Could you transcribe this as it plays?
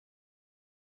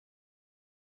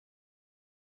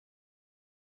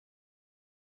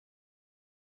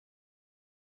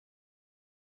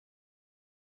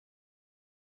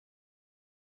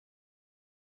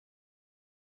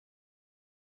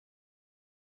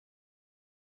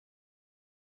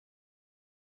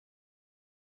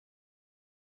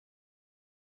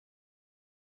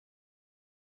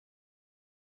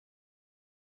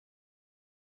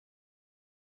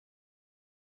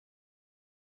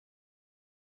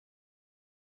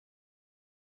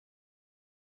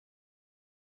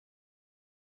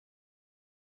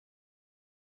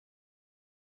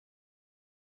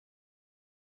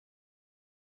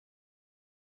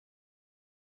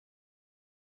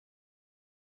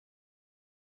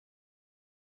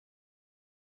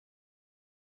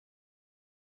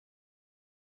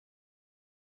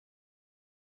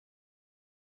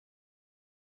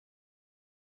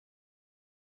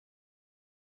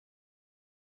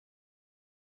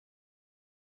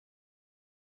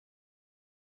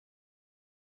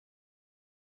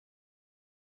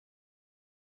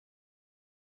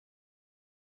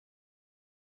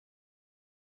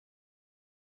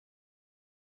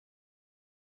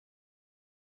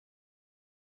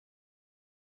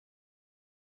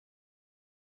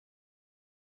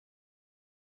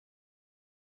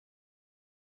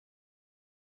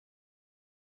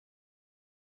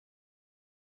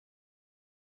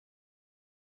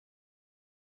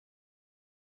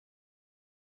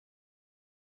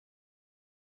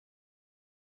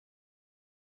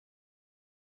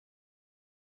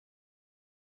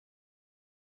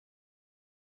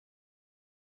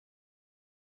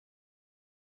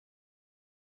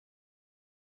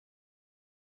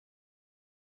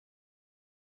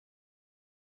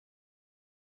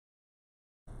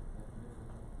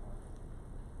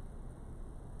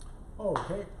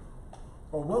Okay.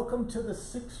 Well, welcome to the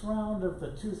sixth round of the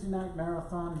Tuesday night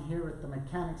marathon here at the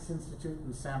Mechanics Institute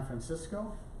in San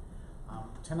Francisco.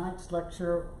 Tonight's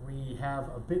lecture, we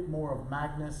have a bit more of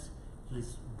Magnus.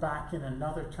 He's back in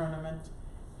another tournament.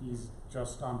 He's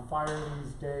just on fire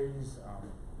these days,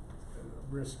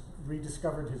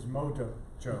 rediscovered his mojo.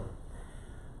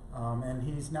 And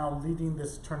he's now leading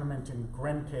this tournament in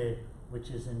Grenke, which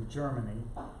is in Germany.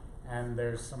 And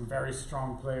there's some very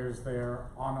strong players there,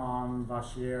 Anand,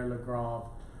 Vachier, Legrave,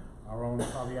 our own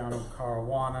Fabiano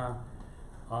Caruana.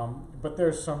 But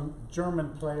there's some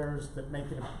German players that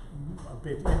make it a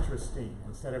bit interesting.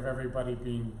 Instead of everybody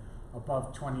being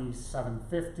above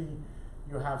 2750,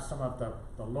 you have some of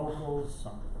the locals,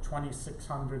 some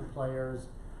 2600 players,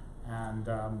 and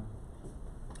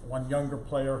one younger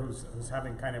player who's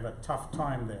having kind of a tough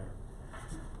time there.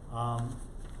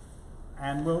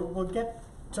 And we'll get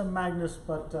to Magnus,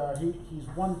 but he's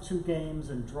won 2 games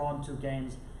and drawn 2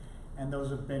 games, and those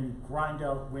have been grind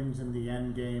out wins in the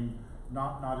end game,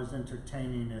 not as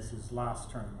entertaining as his last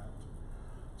tournament.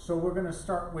 So we're going to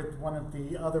start with one of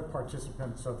the other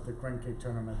participants of the Grenke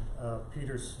tournament,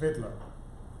 Peter Svidler.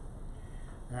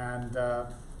 And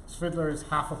Svidler is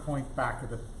half a point back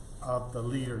of the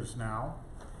leaders now,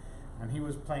 and he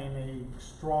was playing a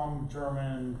strong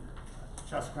German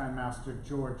chess grandmaster,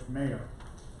 George Mayer.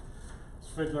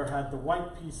 Svidler had the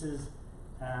white pieces,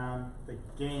 and the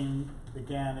game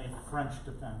began a French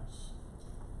defense.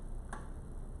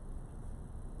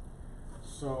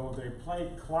 So they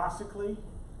played classically,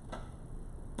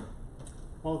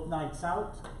 both knights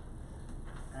out,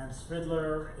 and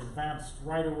Svidler advanced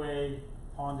right away,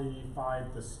 pawn to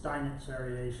e5, the Steinitz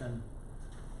variation,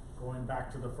 going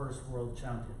back to the first world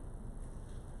champion.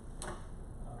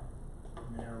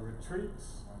 Mayer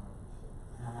retreats,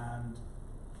 and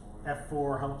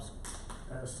f4 helps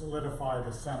solidify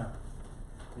the center,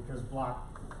 because black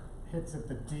hits at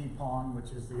the d pawn,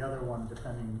 which is the other one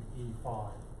defending e5.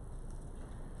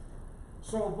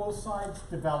 So both sides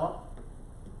develop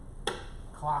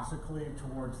classically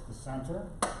towards the center.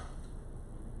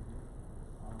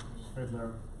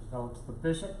 Svidler develops the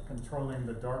bishop, controlling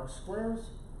the dark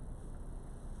squares.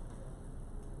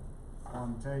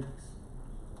 Pawn takes,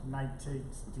 knight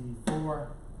takes d4.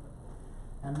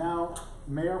 And now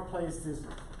Mayer plays this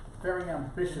very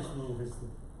ambitious move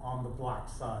on the black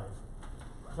side.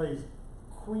 Plays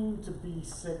queen to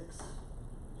b6,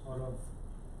 sort of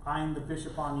eyeing the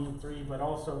bishop on e3, but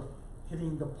also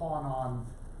hitting the pawn on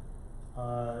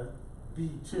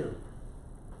b2.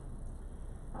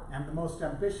 And the most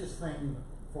ambitious thing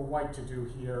for white to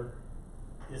do here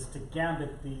is to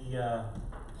gambit the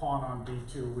pawn on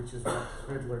b2, which is what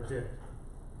Svidler did.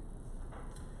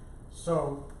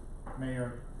 So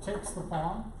Mayer takes the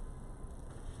pawn,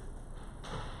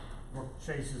 rook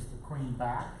chases the queen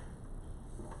back,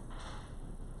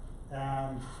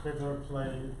 and Svidler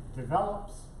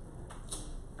develops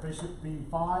bishop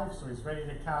b5, so he's ready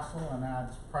to castle and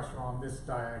adds pressure on this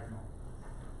diagonal.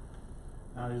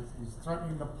 Now he's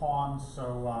threatening the pawn,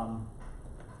 so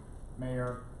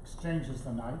Mayer exchanges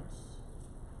the knights.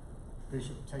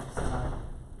 Bishop takes the knight,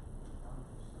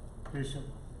 bishop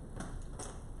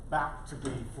back to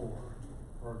b4,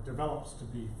 or develops to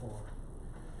b4.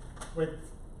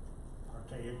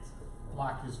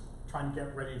 Black is trying to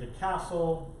get ready to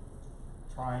castle,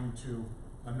 trying to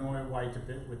annoy white a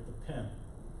bit with the pin.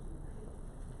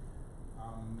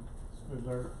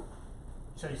 Svidler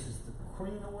chases the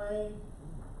queen away.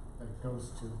 That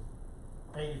goes to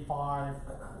a5,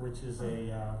 which is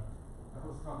a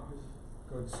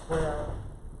good square.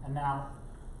 And now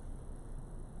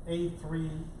a3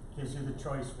 gives you the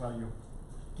choice, well, you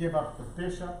give up the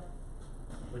bishop,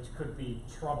 which could be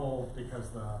trouble because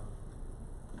the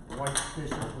white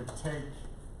bishop would take,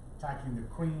 attacking the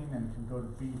queen, and can go to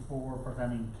b4,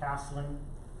 preventing castling.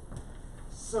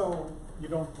 So you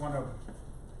don't want to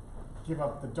give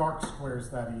up the dark squares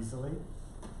that easily.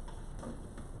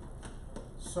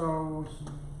 So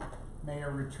Mayer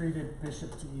retreated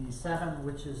bishop to e7,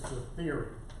 which is the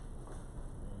theory.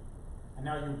 And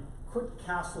now you could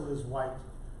castle as white,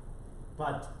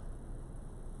 but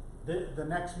the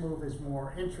next move is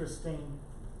more interesting.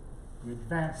 You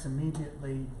advance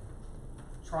immediately,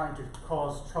 trying to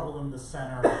cause trouble in the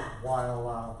center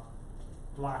while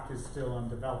black is still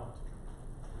undeveloped.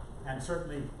 And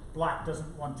certainly black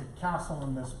doesn't want to castle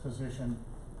in this position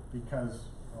because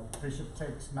bishop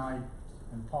takes knight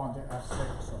and pawn to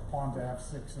f6, or pawn to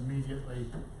f6 immediately.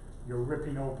 You're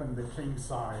ripping open the king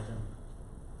side, and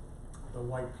the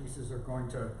white pieces are going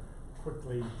to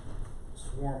quickly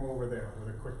swarm over there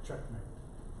with a quick checkmate.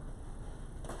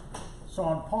 So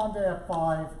on pawn to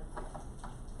f5,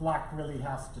 black really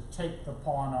has to take the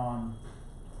pawn on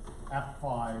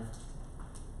f5.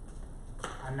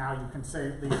 And now you can say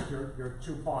at least you're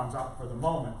 2 pawns up for the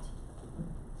moment.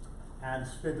 And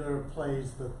Spidler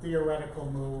plays the theoretical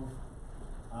move.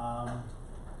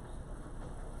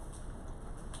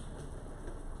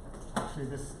 Actually,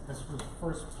 this was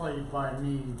first played by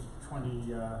me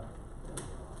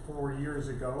 24 years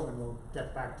ago, and we'll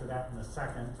get back to that in a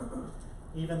second.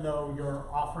 Even though you're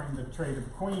offering the trade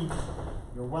of queens,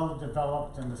 you're well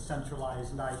developed, and the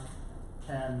centralized knight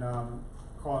can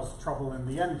cause trouble in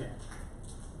the endgame.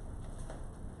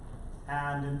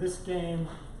 And in this game,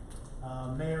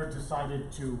 Mayer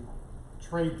decided to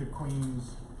trade the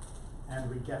queens, and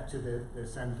we get to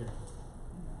this endgame.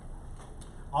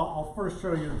 I'll first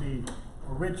show you the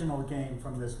original game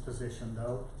from this position,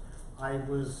 though. I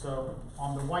was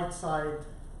on the white side,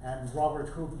 and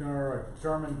Robert Hubner, a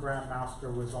German grandmaster,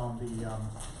 was on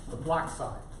the black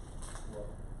side.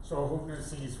 So Hubner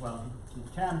sees, well, he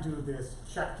can do this,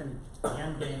 check in the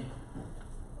endgame,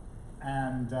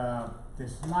 and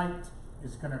this knight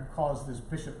is going to cause this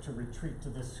bishop to retreat to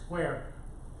this square,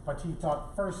 but he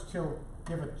thought first he'll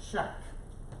give a check,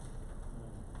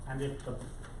 and if the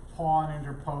pawn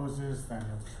interposes, then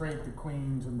he'll trade the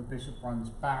queens and the bishop runs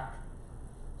back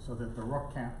so that the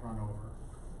rook can't run over.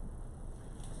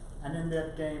 And in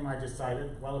that game I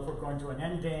decided, well, if we're going to an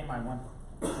endgame, I want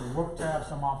the rook to have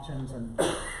some options and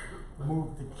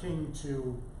move the king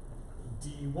to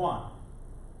d1.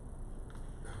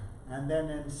 And then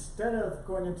instead of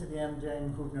going into the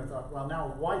endgame, Hubner thought, well,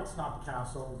 now white's not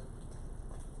castled,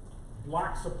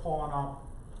 black's a pawn up.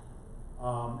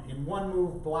 In one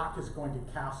move, black is going to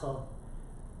castle,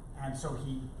 and so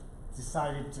he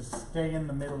decided to stay in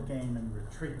the middle game and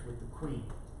retreat with the queen.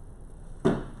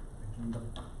 Thinking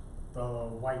the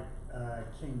white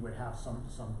king would have some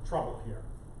trouble here.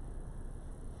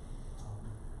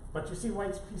 But you see,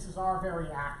 white's pieces are very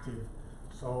active.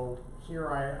 So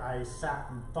here I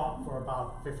sat and thought for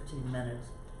about 15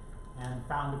 minutes and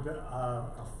found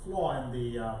a flaw in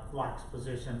the black's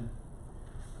position,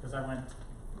 because I went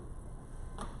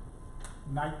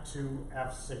knight to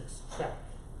f6 check.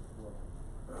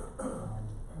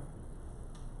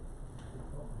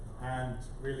 And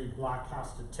really black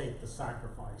has to take the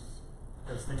sacrifice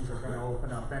because things are going to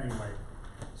open up anyway.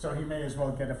 So he may as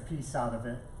well get a piece out of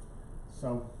it.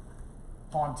 So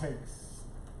pawn takes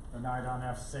the knight on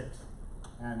f6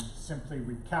 and simply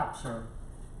recapture.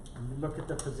 And you look at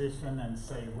the position and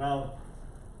say, well,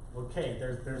 okay,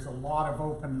 there's a lot of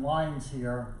open lines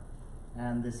here,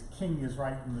 and this king is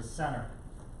right in the center.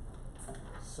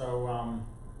 So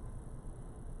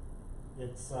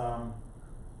it's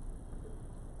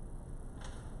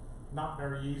not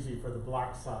very easy for the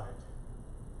black side.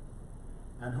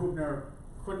 And Hubner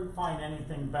couldn't find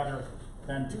anything better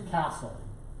than to castle,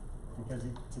 because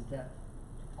to get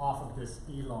off of this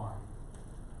E line.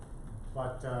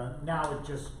 But now it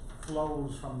just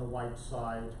flows from the white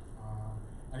side.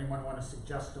 Anyone want to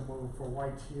suggest a move for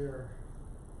white here?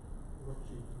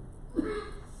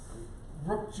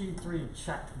 Rook G3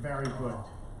 check, very good,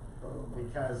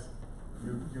 because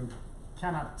you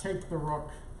cannot take the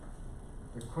rook.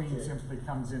 The queen simply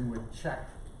comes in with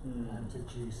check and to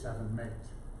G7 mate.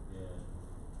 Yeah.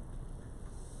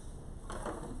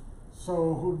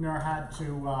 So Hubner had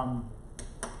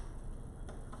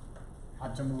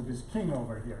to move his king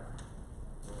over here.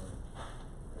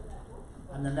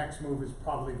 And the next move is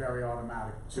probably very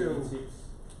automatic too.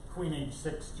 Queen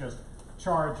H6, just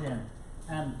charge in.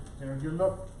 And you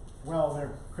look, well,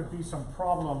 there could be some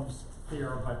problems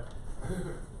here, but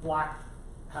black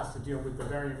has to deal with the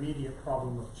very immediate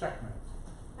problem of checkmate.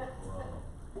 Wow.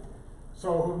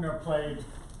 So Hubner played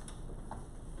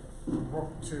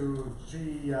rook to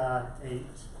G8,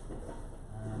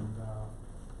 and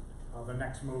the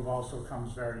next move also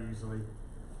comes very easily.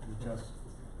 You just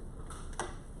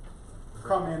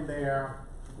come in there,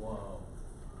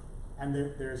 and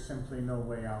there's simply no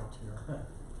way out here.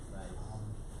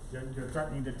 You're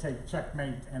threatening to take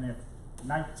checkmate, and if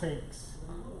knight takes,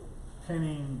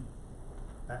 pinning,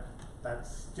 that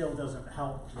still doesn't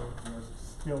help. You're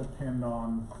still pinned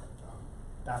on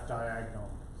that diagonal.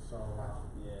 So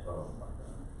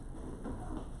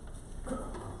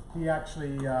he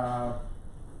actually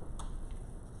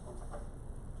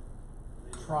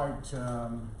tried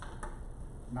to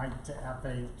knight to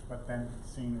f8, but then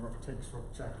seeing rook takes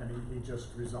rook check, and he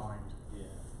just resigned. Yeah.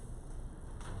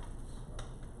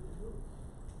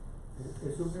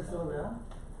 Is Hubner still around?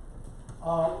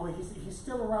 Well, he's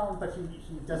still around, but he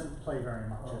doesn't play very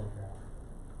much anymore.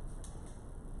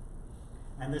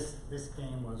 And this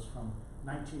game was from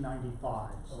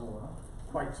 1995. So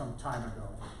quite some time ago.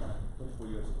 24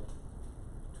 years ago.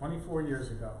 24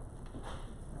 years ago.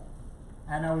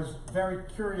 And I was very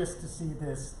curious to see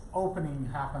this opening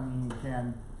happening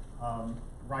again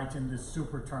right in this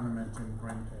super tournament in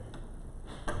Grenke.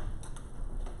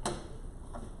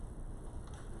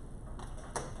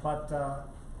 But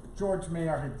George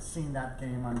Mayer had seen that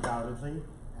game undoubtedly,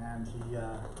 and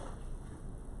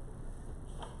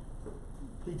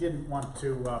he didn't want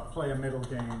to play a middle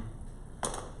game,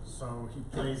 so he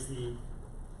plays the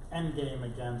end game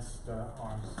against,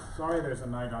 sorry, there's a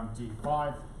knight on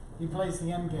d5. He plays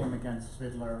the end game against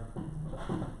Fiddler.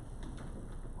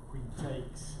 Queen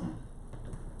takes,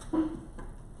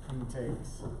 king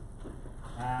takes,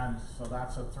 and so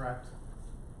that's a threat.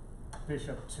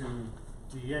 Bishop to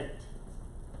d8.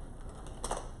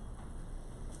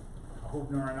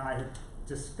 Hubner and I had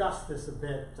discussed this a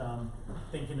bit,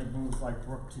 thinking of moves like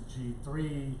rook to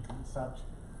g3 and such.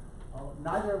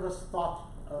 Neither of us thought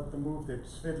of the move that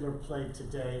Fiddler played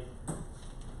today,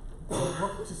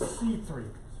 rook to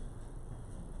c3,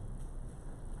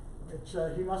 which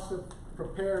he must have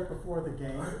prepared before the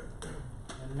game.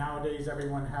 And nowadays,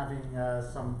 everyone having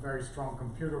some very strong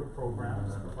computer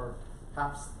programs,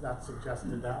 perhaps that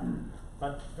suggested that.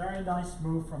 But very nice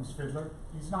move from Fiddler.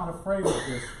 He's not afraid of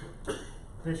this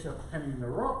bishop pinning the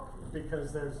rook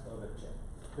because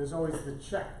there's always the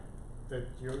check that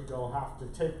you'll have to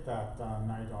take that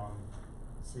knight on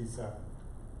c7.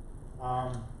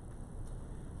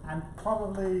 And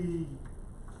probably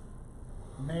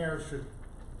Mayer should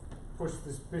push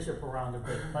this bishop around a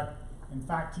bit, but in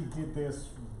fact he did this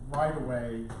right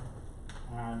away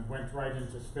and went right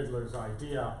into Fiddler's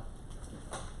idea.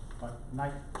 But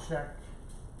knight check,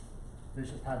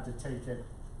 bishop had to take it,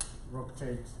 rook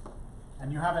takes,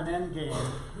 and you have an endgame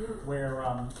where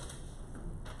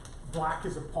black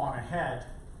is a pawn ahead,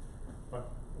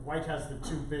 but white has the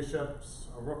two bishops,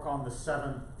 a rook on the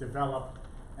 7th, developed,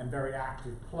 and very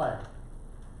active play.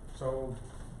 So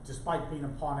despite being a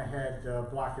pawn ahead,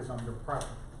 black is under pressure.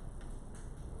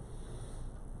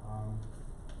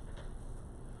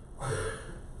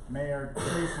 Mayer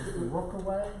chases the rook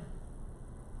away,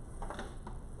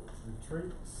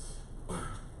 retreats,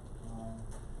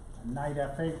 and knight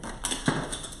f8.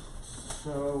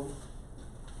 So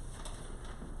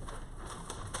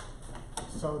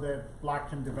that black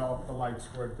can develop the light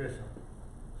squared bishop.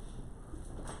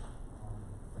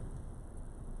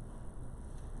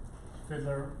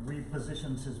 Fiddler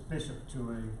repositions his bishop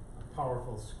to a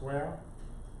powerful square.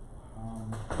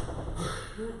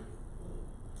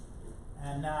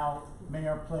 And now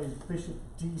Mayer plays bishop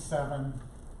d7,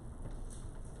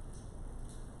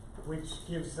 which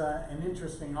gives an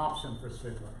interesting option for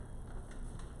Fiddler.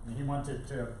 And he wanted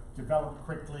to develop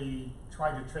quickly,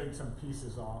 try to trade some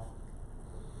pieces off.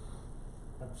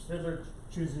 But Fiddler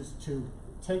chooses to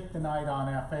take the knight on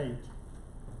f8,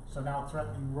 so now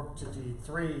threatening rook to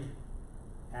d3,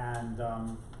 and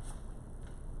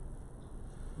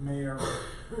Mayer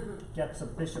gets a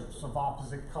bishops of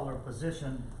opposite color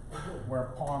position where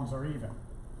pawns are even.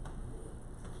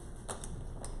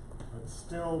 But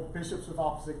still, bishops of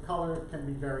opposite color can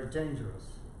be very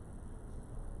dangerous.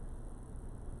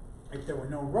 If there were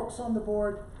no rooks on the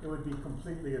board, it would be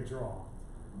completely a draw.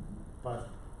 But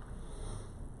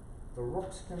the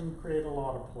rooks can create a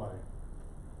lot of play.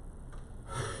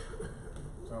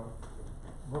 So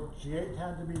rook g8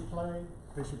 had to be played,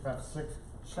 bishop f6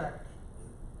 check,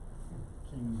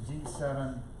 king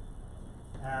d7,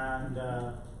 and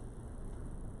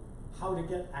how to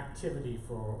get activity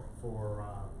for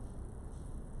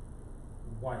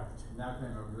white. That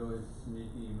kind of really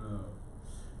sneaky move.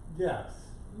 Yes,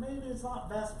 maybe it's not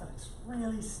best, but it's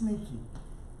really sneaky.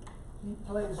 He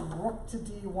plays rook to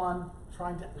d1,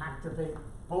 trying to activate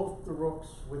both the rooks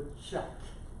with check.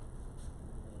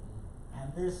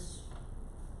 And this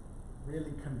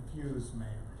really confused Mayer.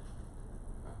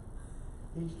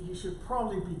 He should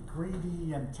probably be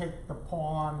greedy and take the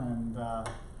pawn and,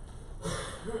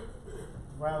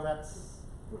 well, that's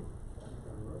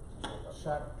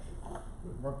check,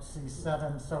 rook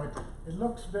c7, so it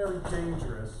looks very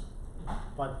dangerous,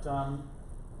 but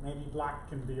maybe black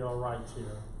can be all right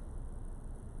here.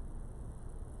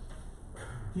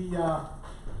 He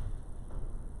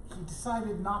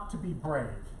decided not to be brave.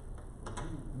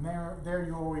 And there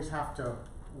you always have to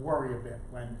worry a bit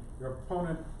when your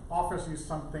opponent offers you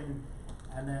something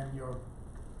and then you're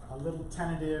a little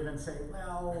tentative and say,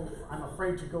 well, I'm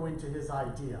afraid to go into his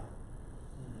idea.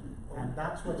 And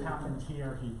that's what happened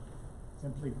here. He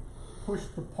simply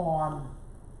pushed the pawn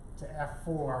to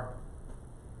f4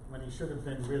 when he should have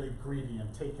been really greedy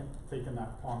and taken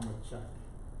that pawn with check.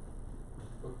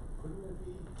 But couldn't it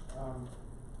be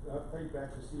played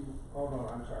back to see, oh no,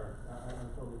 I'm sorry, I'm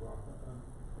totally wrong.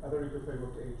 I thought he could play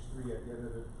rook to h3 at the end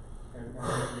of it, and the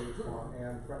h1,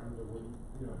 and threaten to win,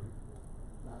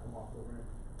 knock him off the ring.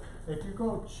 If you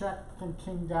go check and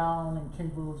king down and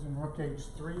king moves and rook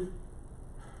h3,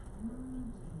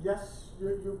 yes,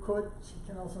 you could. You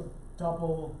can also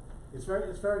double. It's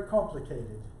very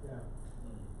complicated. Yeah.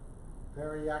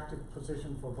 Very active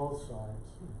position for both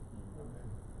sides.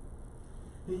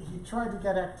 He tried to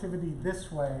get activity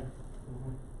this way,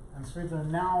 and Svidler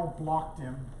now blocked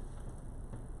him.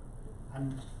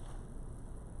 And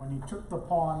when he took the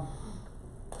pawn,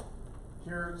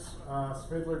 here's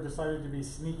Svidler decided to be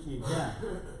sneaky again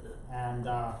and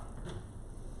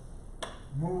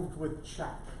moved with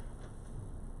check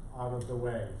out of the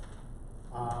way.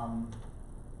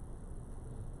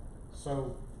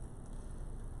 So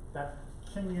that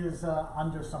king is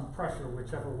under some pressure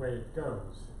whichever way it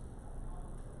goes.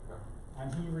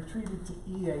 And he retreated to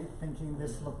e8 thinking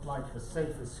this looked like the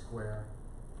safest square.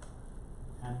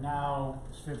 And now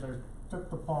Svidler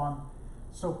took the pawn.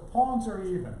 So pawns are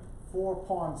even, 4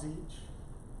 pawns each.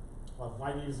 Well,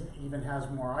 white even has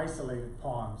more isolated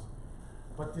pawns.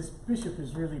 But this bishop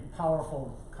is really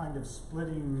powerful, kind of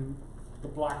splitting the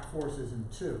black forces in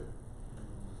two.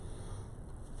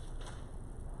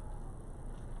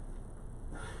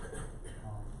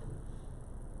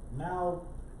 Now,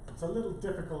 it's a little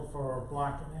difficult for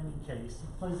black in any case. He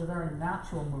plays a very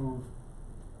natural move,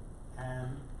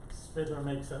 and Svidler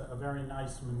makes a very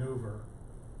nice maneuver.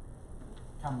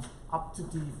 Comes up to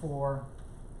d4,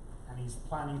 and he's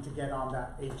planning to get on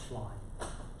that h line,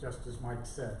 just as Mike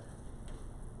said.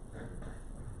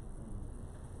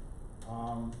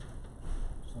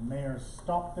 So Mayer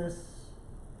stopped this,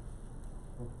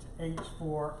 rook to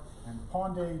h4, and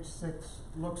pawn to h6.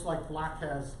 Looks like black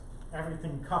has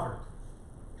everything covered.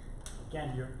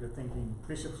 Again, you're thinking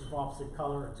bishops of opposite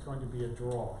color, it's going to be a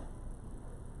draw.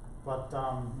 But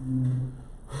in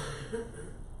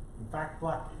fact,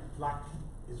 black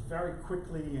is very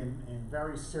quickly in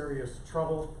very serious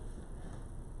trouble.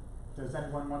 Does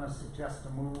anyone want to suggest a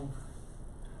move?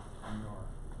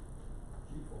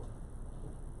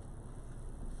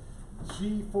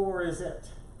 G4. G4 is it.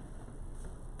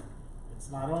 It's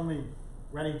not only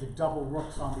ready to double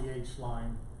rooks on the h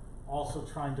line, also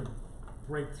trying to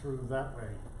break through that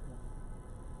way.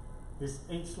 This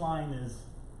h line is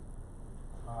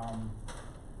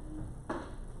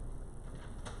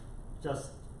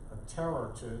just a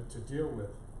terror to deal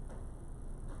with.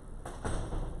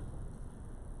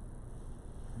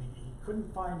 And he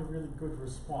couldn't find a really good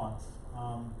response.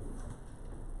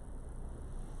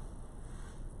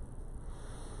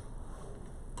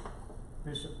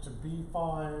 Bishop to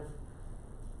b5.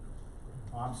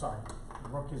 Oh, I'm sorry,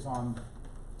 rook is on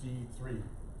d3. It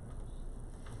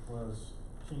was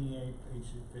king e8,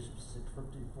 bishop 6,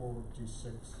 rook d4, rook d6,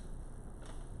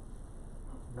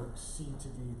 rook c to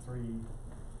d3.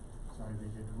 Sorry, they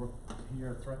did rook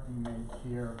here, threatening mate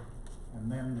here,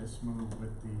 and then this move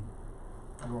with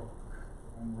the rook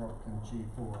and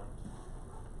g4.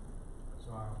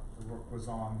 So the rook was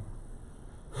on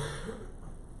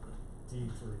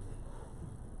d3.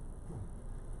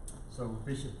 So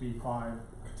bishop b5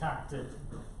 attacked it,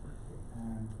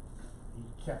 and he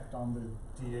kept on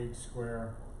the d8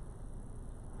 square.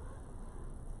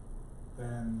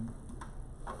 Then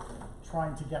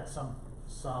trying to get some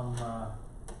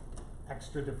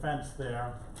extra defense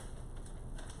there,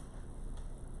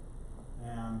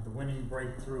 and the winning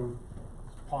breakthrough,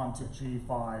 pawn to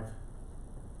g5.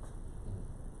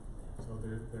 So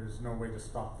there's no way to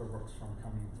stop the rooks from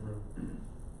coming through.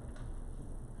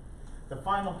 The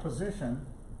final position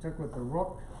took with the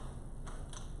rook.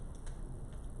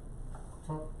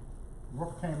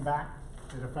 Rook came back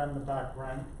to defend the back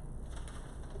rank,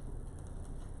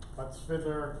 but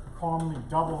Svidler calmly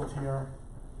doubled here.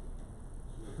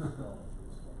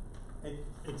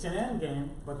 It's an endgame,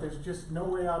 but there's just no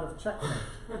way out of checkmate.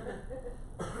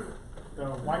 The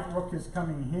white rook is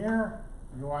coming here.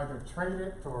 You either trade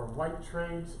it or white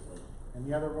trades, and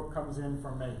the other rook comes in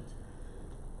for mate.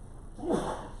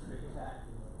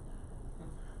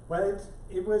 Well,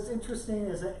 it was interesting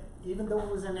is that even though it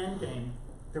was an endgame,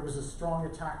 there was a strong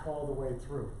attack all the way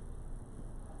through.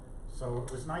 So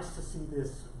it was nice to see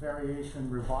this variation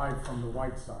revived from the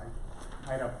white side.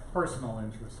 I had a personal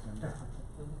interest in it.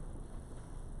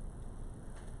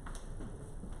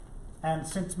 And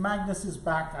since Magnus is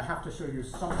back, I have to show you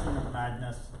something of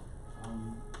Magnus.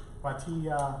 But he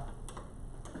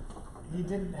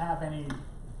didn't have any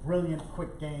brilliant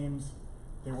quick games.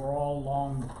 They were all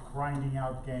long, grinding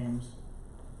out games.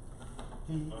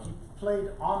 He played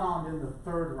Anand in the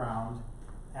 3rd round,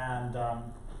 and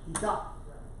he got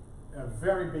a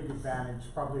very big advantage,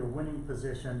 probably a winning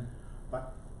position,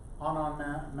 but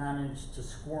Anon managed to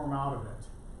squirm out of it.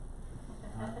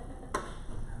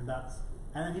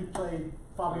 And then he played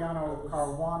Fabiano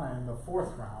Caruana in the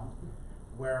 4th round,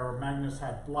 where Magnus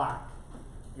had black.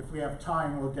 If we have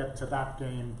time, we'll get to that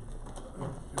game.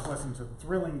 It wasn't a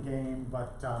thrilling game,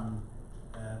 but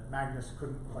Magnus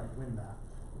couldn't quite win that.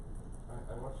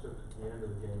 I watched it at the end of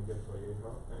the game against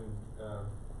Vallejo, and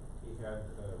he had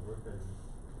rook and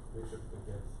bishop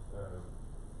against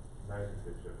knight and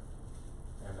bishop,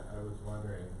 and I was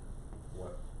wondering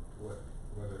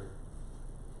whether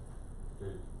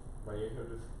did Vallejo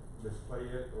just misplay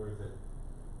it, or is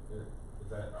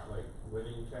that like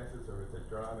winning chances, or is it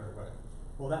drawn, or what?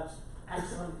 Well, that's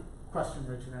excellent question,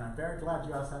 Richard, and I'm very glad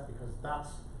you asked that, because that's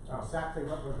exactly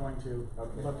what we're going to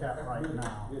look at right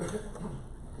now.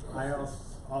 I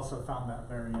also found that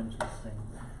very interesting.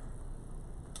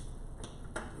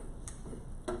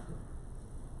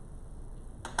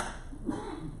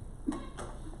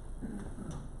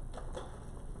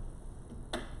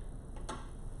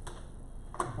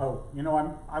 Oh, you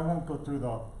know, I won't go through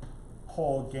the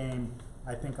whole game.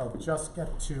 I think I'll just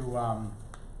get to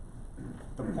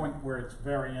the point where it's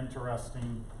very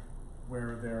interesting,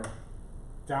 where they're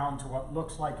down to what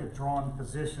looks like a drawn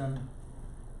position,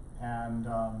 and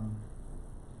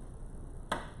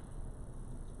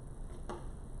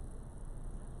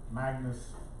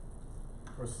Magnus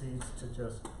proceeds to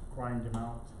just grind him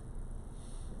out.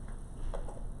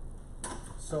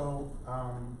 So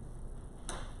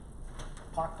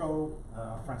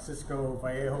Francisco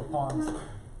Vallejo pawns,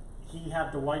 he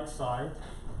had the white side.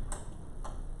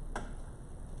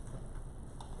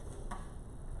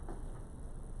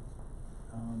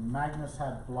 Magnus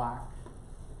had black.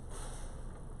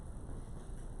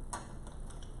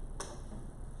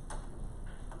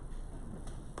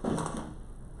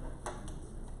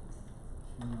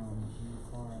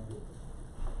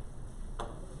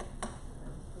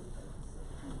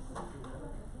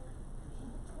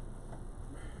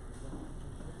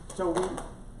 So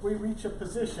we reach a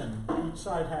position. Each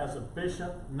side has a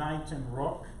bishop, knight, and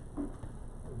rook.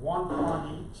 1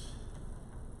 pawn each.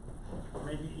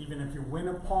 Maybe even if you win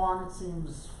a pawn, it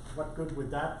seems, what good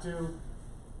would that do?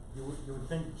 You would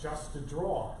think just a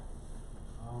draw.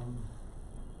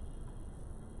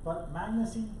 But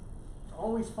Magnus, he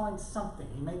always finds something.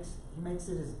 He makes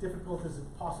it as difficult as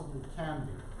it possibly can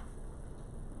be.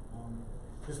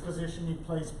 This position, he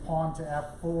plays pawn to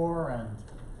f4, and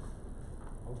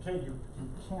okay, you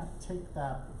can't take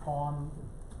that pawn.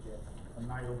 The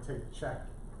knight will take check,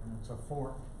 and it's a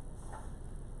fork.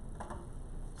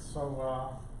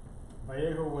 So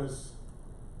Vallejo was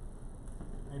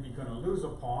maybe going to lose a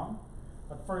pawn,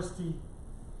 but first he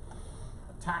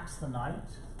attacks the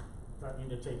knight, threatening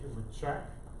to take it with check.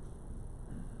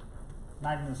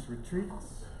 Magnus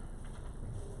retreats,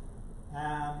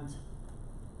 and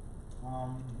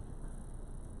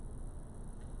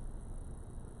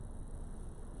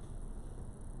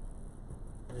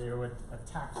Vallejo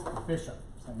attacks the bishop,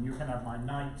 saying, "You can have my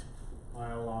knight.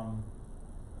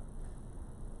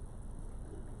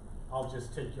 I'll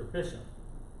just take your bishop."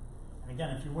 And again,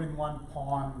 if you win 1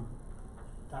 pawn,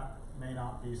 that may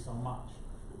not be so much.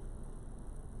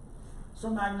 So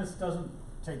Magnus doesn't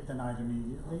take the knight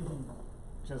immediately. He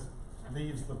just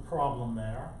leaves the problem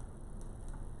there.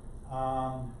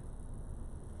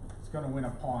 He's going to win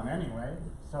a pawn anyway.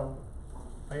 So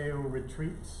Vallejo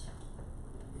retreats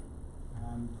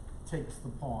and takes the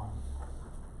pawn.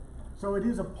 So it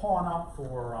is a pawn up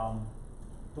for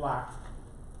black,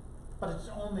 but it's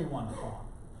only 1 pawn.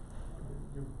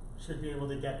 You should be able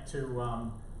to get to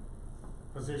a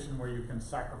position where you can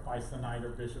sacrifice the knight or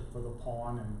bishop for the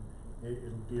pawn, and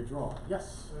it'll be a draw.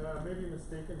 Yes? I may be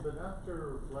mistaken, but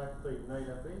after black played knight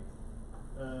f8,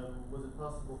 was it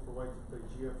possible for white to play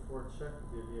g4 check,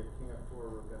 give me a king f4,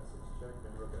 rook f6 check,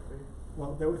 and rook f8?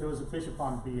 Well, there was a bishop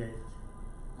on b8,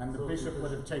 and the So bishop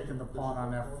would have taken the pawn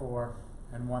on f4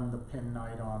 and won the pin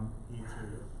knight on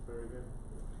e3. Very good.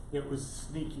 It was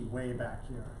sneaky way back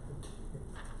here.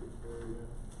 Very good.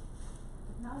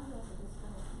 Now you have a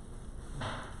discovery.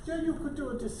 Yeah, you could do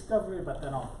a discovery, but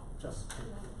then I'll just take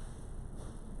it.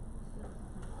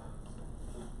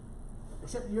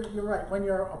 Except you're right, when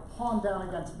you're a pawn down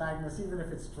against Magnus, even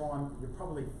if it's drawn, you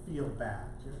probably feel bad.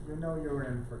 You know you're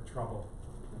in for trouble.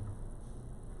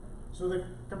 So the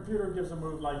computer gives a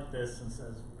move like this and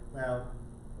says, well,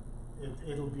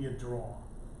 it'll be a draw.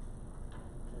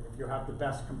 Okay, if you have the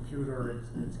best computer,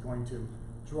 it's going to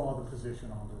draw the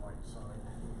position on the right side.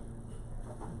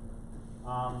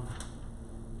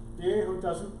 Vallejo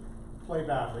doesn't play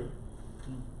badly.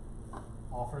 He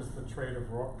offers the trade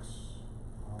of rooks.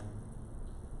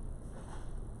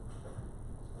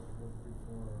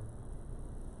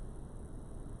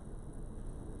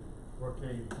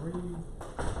 A3,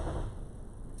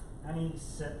 and he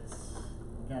sits.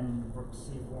 Again, rook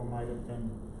C4 might have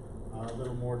been a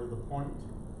little more to the point,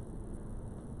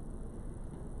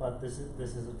 but this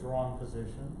is a drawn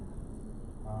position.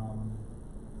 So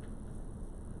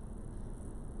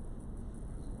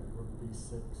rook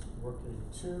B6, rook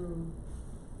A2.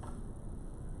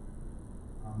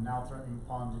 Now threatening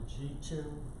pawn to G2,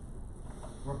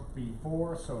 rook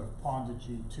B4. So if pawn to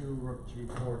G2, rook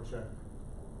G4 check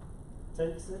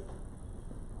takes it.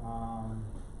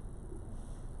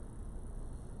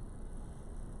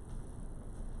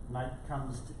 Knight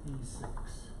comes to E6.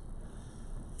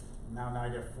 Now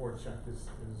knight F4 check is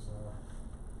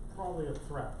probably a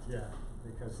threat, yeah,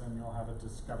 because then you'll have a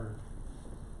discovered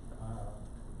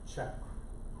check.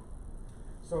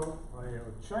 So Leo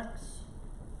checks.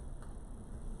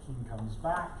 King comes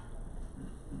back.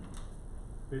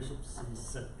 Bishop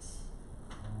C6.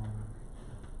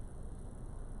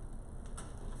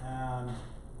 And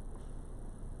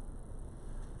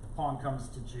pawn comes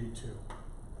to G2.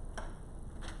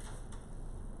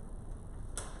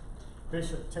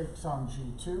 Bishop takes on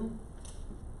G2.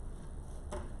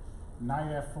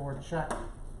 Knight F4 check.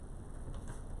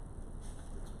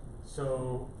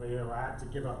 So Leo had to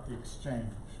give up the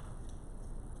exchange.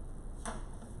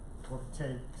 Rook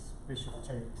takes, bishop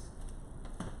takes.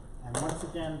 And once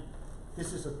again,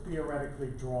 this is a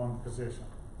theoretically drawn position.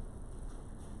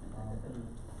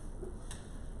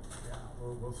 Yeah,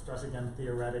 we'll stress again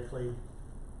theoretically.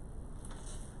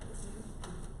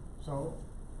 So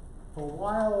for a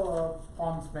while,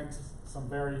 pawns makes some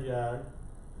very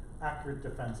accurate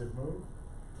defensive move.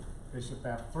 Bishop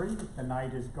F3, the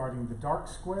knight is guarding the dark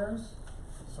squares,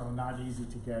 so not easy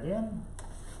to get in.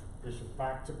 Bishop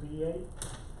back to B8,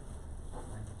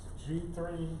 knight to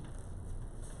G3,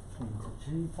 king to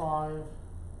G5,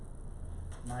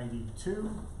 knight E2,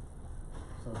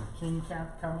 so the king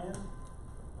can't come in.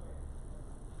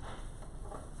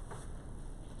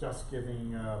 Just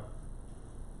giving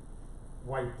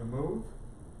white the move.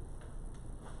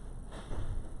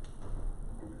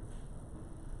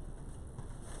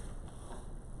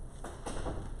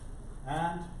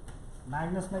 And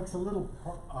Magnus makes a little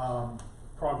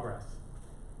progress.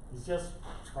 He's just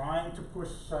trying to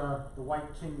push the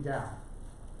white king down.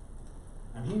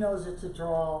 And he knows it's a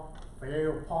draw.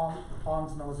 Vallejo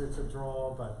Pawns knows it's a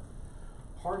draw, but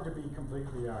hard to be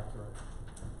completely accurate.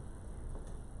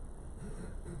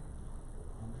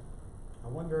 I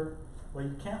wonder, well,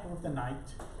 you can't move the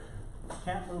knight. You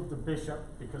can't move the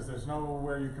bishop because there's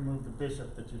nowhere you can move the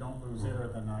bishop that you don't lose it or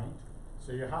the knight.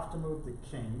 So you have to move the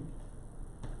king.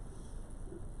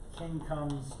 King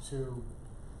comes to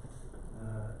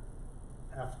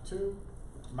F2.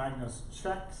 Magnus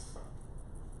checks.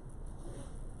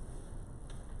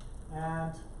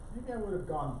 And maybe I would have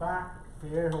gone back.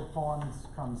 Vallejo Pawns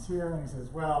comes here and he says,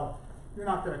 well, you're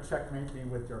not going to checkmate me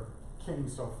with your king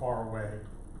so far away.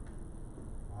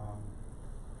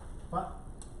 But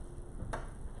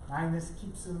Magnus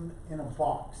keeps him in a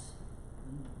box.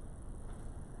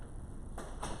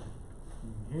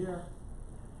 Here.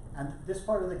 And this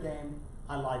part of the game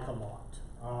I like a lot.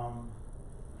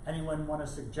 Anyone want to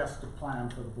suggest a plan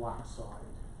for the black side?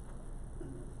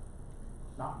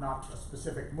 Not a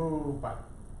specific move, but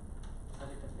How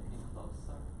do you get the king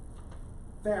closer?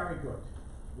 very good.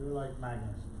 You like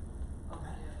Magnus. Okay.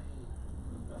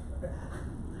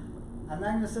 And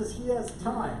Magnus says he has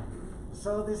time.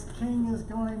 So this king is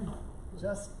going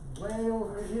just way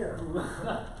over here.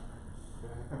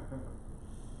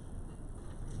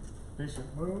 Bishop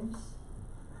moves.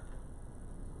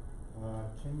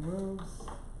 King moves.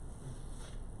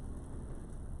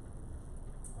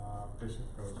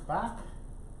 Bishop goes back.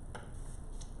 So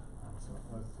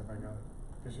let's see if I got it.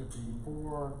 Bishop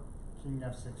E4, King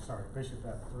F6, sorry, Bishop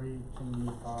F3,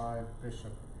 King E5,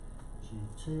 Bishop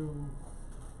G2,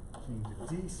 King to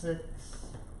D6,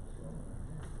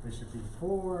 Bishop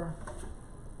E4,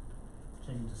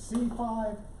 King to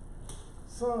C5.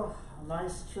 So, a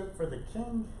nice trip for the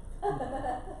king.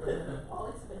 All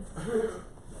expenses.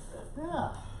 Yeah.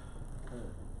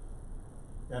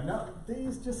 Yeah, no,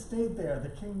 these just stayed there. The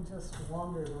king just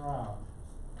wandered around.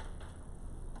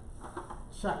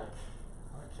 Check.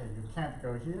 Okay, you can't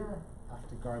go here. Have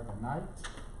to guard the knight.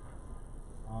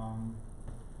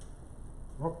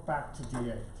 Rook back to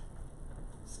D8.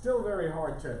 Still very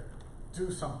hard to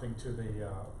do something to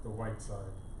the white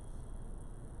side.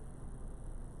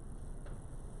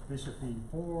 Bishop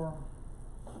E4,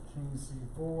 King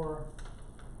C4,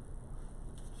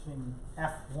 King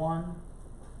F1.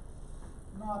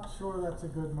 Not sure that's a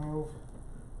good move.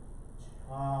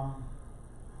 Now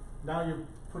you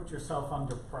put yourself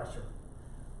under pressure.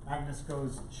 Magnus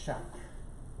goes check.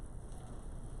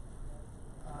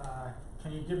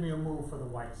 can you give me a move for the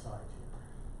white side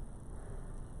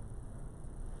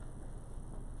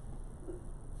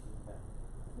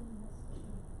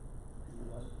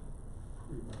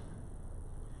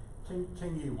here?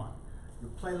 King E1. You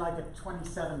play like a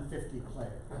 2750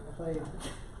 player. You play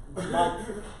like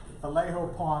Vallejo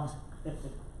pawns,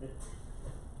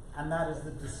 and that is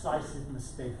the decisive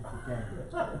mistake of the game.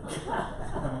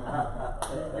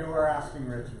 You were asking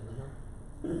Richard.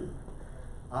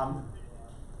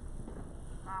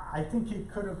 I think he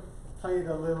could have played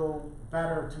a little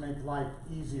better to make life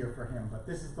easier for him, but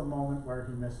this is the moment where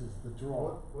he misses the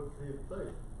draw. What can you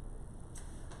play?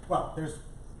 Well,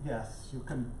 yes, you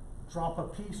can drop a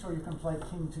piece or you can play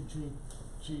king to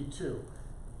G2.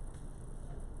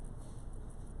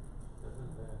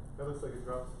 That looks like it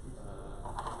drops.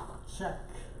 Check,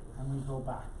 and we go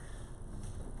back.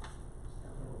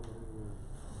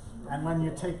 And when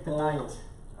you take the knight,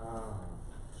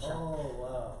 check. Oh,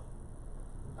 wow.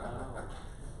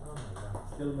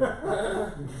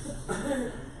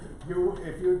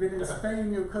 If you had been in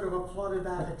Spain, you could have applauded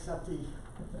that, except he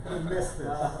missed this. Oh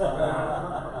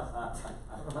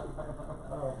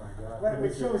my God. Well,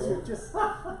 it shows you just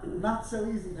not so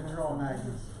easy to draw,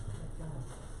 Magnus.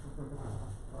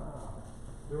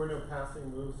 There were no passing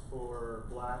moves for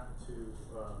black to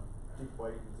keep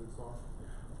white in zigzag?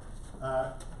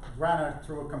 Ran it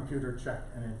through a computer check,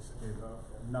 and it's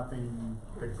nothing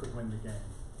that could win the game.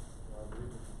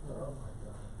 Oh my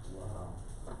God. Wow.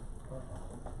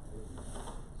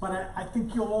 But I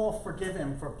think you'll all forgive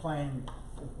him for playing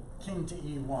king to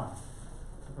E1.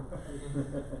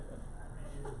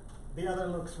 The other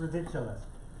looks ridiculous.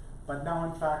 But now,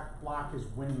 in fact, black is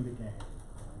winning the game.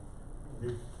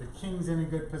 The king's in a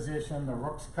good position, the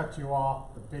rooks cut you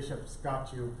off, the bishop's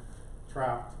got you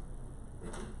trapped.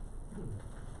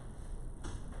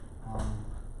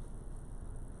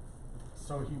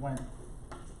 So he went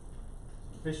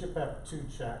bishop F2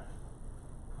 check.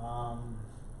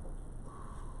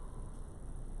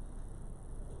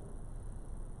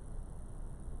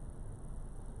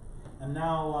 And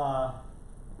now,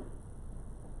 okay,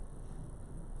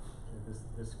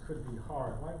 this could be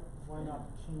hard. Why not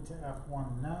king to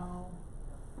F1 now?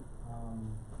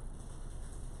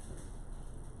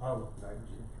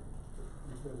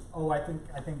 I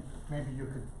think maybe you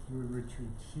would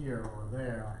retreat here or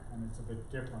there, and it's a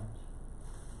bit different.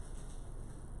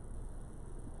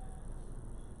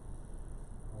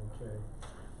 Okay.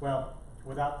 Well,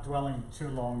 without dwelling too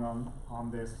long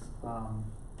on this,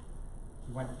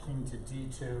 he went king to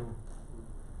D2,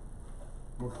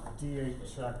 rook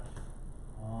D8 check,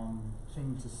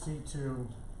 king to C2,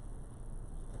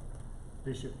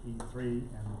 bishop E3,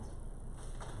 and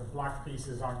the black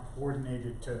pieces aren't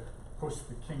coordinated to push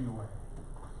the king away.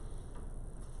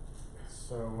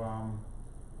 So,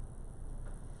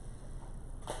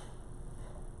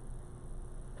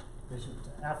 bishop to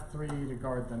F3 to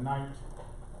guard the knight,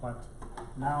 but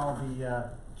now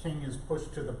the king is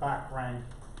pushed to the back rank,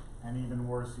 and even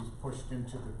worse, he's pushed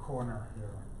into the corner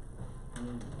here.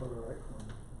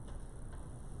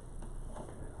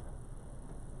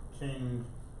 King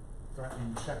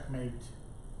threatening checkmate.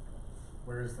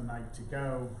 Where's the knight to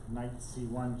go? Knight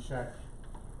C1 check.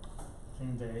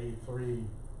 King to A3.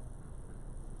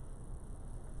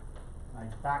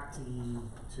 Knight back to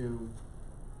E2.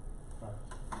 But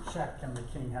check, and the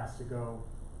king has to go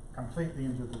completely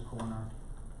into the corner.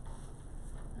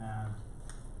 And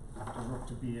after rook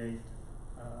to B8,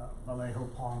 Vallejo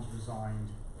pawns resigned.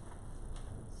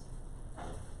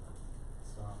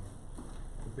 So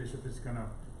the bishop is going to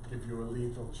give you a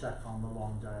lethal check on the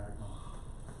long diagonal.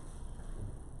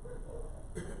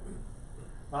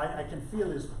 I can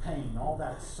feel his pain, all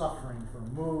that suffering for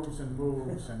moves, and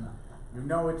you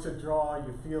know it's a draw.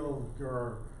 You feel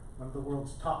you're one of the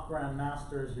world's top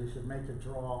grandmasters. You should make a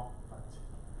draw, but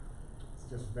it's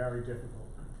just very difficult.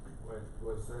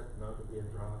 Was that known to be a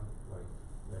draw like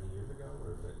many years ago,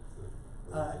 or is it?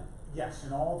 Yes,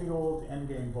 in all the old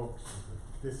endgame books,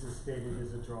 this is stated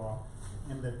as a draw.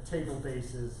 In the table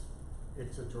bases,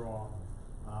 it's a draw.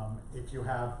 If you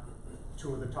have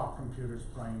two of the top computers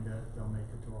playing, they'll make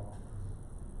a draw.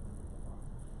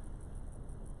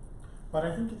 But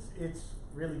I think it's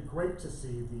really great to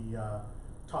see the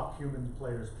top human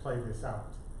players play this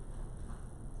out.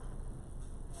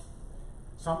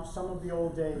 Some of the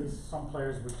old days, some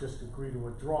players would just agree to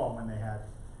a draw when they had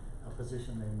a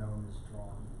position they known as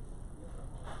drawn.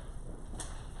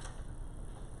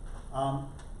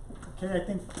 Okay, I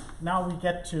think now we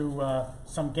get to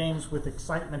some games with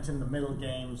excitement in the middle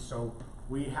games, so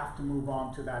we have to move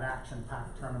on to that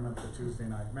action-packed tournament, the Tuesday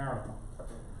Night Marathon.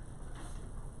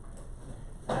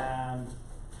 And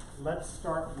let's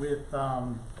start with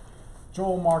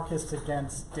Joel Marcus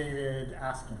against David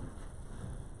Askin.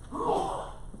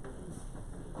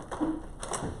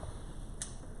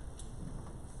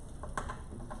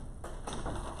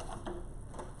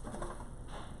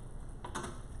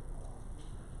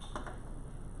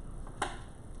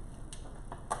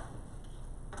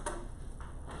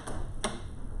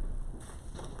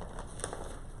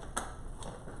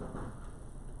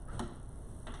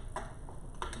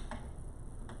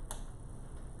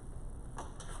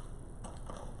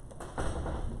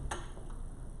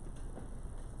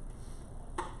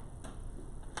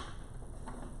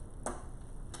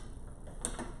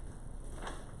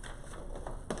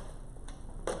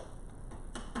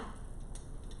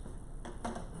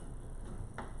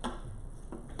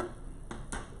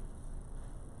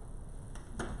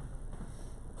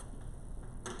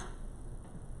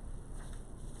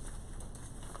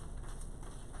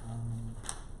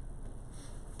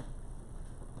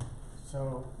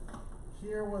 So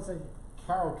here was a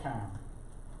Caro-Can,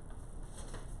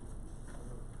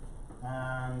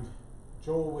 and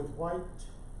Joel with white,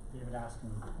 David Askin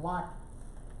with black.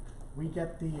 We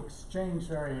get the exchange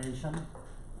variation,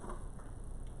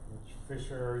 which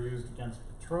Fisher used against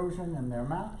Petrosian in their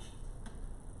match.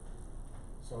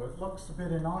 So it looks a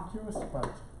bit innocuous,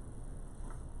 but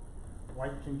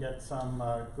white can get some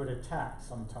good attacks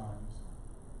sometimes.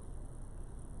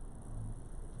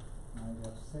 Knight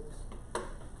f6.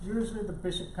 Usually the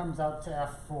bishop comes out to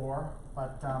f4,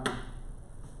 but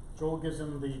Joel gives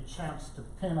him the chance to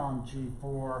pin on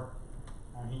g4,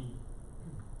 and he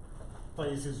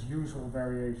plays his usual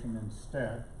variation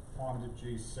instead, pawn to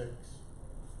g6.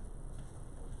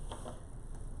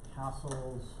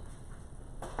 Castles,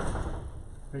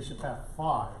 bishop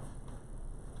f5.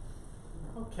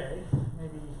 Okay,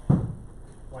 maybe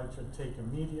white should take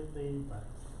immediately, but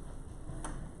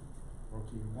rook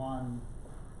e1.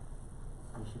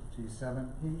 Bishop g7.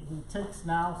 He takes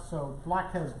now, so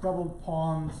black has doubled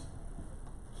pawns.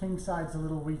 King side's a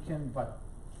little weakened, but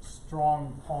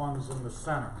strong pawns in the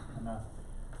center and a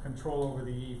control over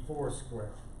the e4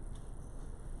 square.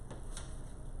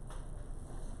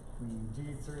 Queen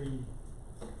d3,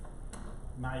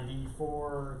 knight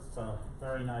e4. It's a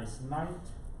very nice knight,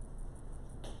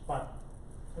 but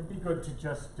it'd be good to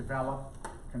just develop,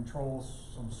 control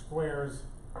some squares.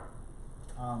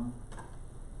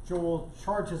 Joel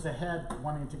charges ahead,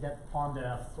 wanting to get pawn to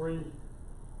f3,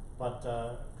 but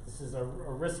this is a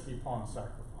risky pawn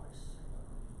sacrifice.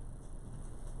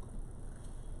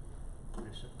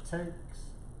 Bishop takes,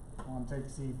 pawn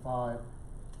takes e5,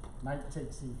 knight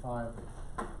takes e5,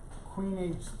 queen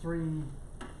h3,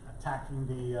 attacking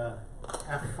the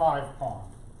f5 pawn.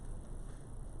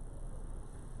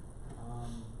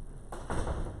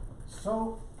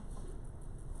 So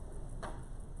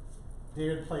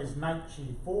David plays knight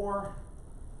g4,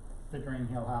 figuring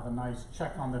he'll have a nice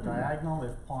check on the diagonal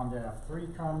if pawn to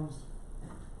f3 comes.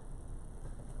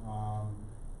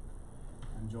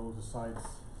 And Joel decides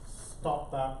stop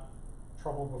that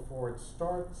trouble before it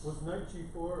starts. Was knight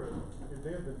g4, it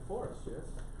may have been forced,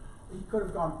 yes? He could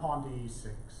have gone pawn to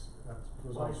e6. That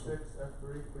was Pawn also. e6, f3,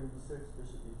 queen d6,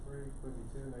 bishop e3, queen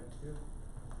d2, knight d2.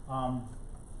 I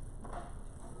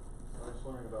was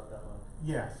wondering about that one.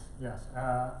 Yes, yes.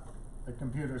 The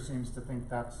computer seems to think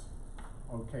that's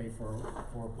okay for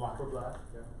black. For black,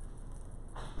 yeah.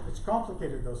 It's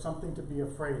complicated though, something to be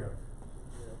afraid of.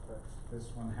 Yeah, okay. This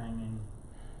one hanging.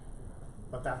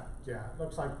 But that, yeah, it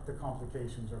looks like the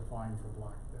complications are fine for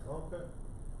black there. Okay.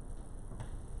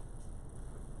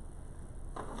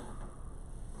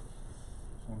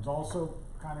 This one's also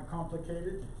kind of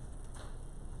complicated.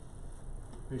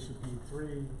 Bishop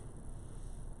e3,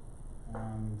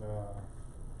 and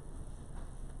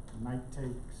knight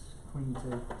takes, queen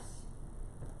takes,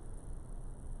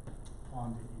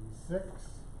 pawn to e6,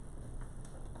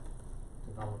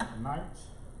 develop the knight,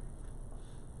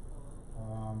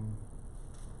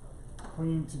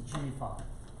 queen to g5.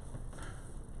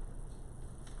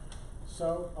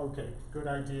 So, okay, good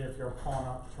idea if you're a pawn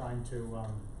up trying to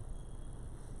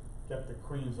get the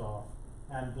queens off,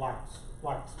 and black's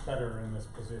better in this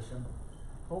position.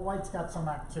 But white's got some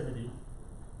activity,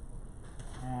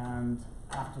 and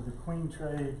after the queen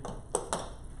trade,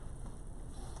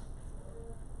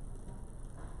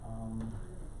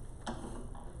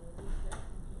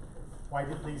 white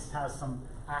at least has some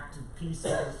active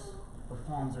pieces. The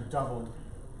pawns are doubled.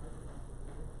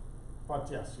 But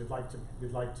yes, you'd like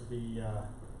to be a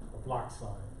black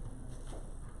side.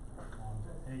 On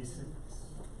to a6,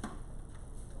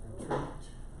 retreat.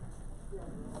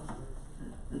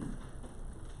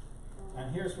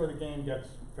 And here's where the game gets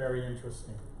very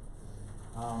interesting.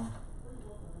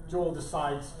 Joel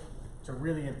decides to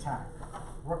really attack.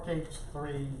 Rook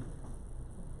h3,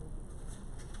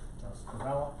 just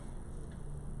develop.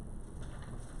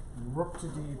 Rook to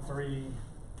d3,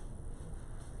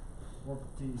 rook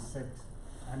d6,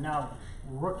 and now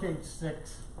rook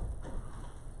h6,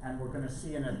 and we're going to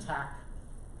see an attack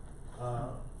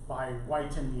by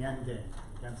white in the endgame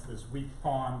against this weak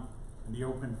pawn in the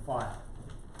open file.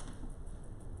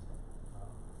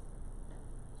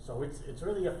 So it's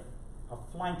really a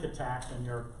flank attack, and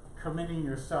you're committing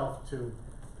yourself to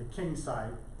the king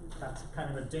side. That's kind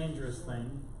of a dangerous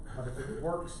thing, but if it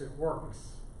works, it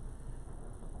works.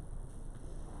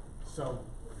 So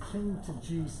king to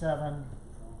g7,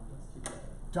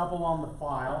 double on the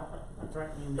file,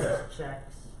 threatening these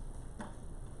checks.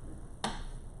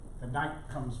 The knight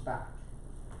comes back.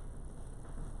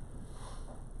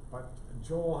 But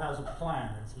Joel has a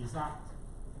plan. He's not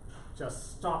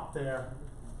just stopped there.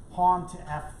 Pawn to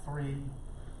f3.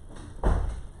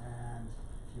 And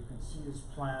if you can see his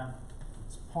plan,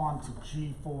 it's pawn to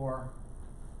g4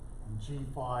 and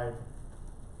g5.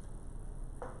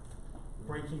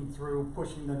 Breaking through,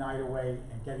 pushing the knight away,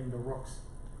 and getting the rooks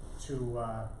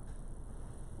to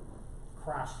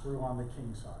crash through on the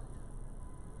king side.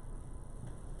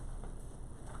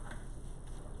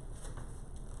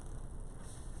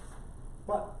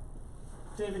 But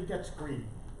David gets greedy.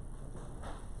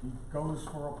 He goes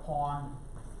for a pawn,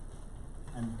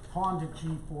 and pawn to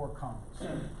g4 comes.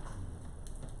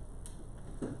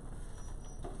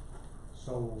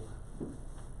 So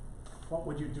what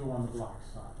would you do on the black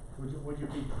side? Would you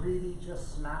be greedy,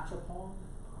 just snatch a pawn?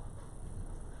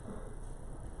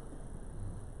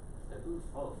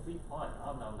 Oh, 3 pawn.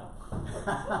 Oh, no.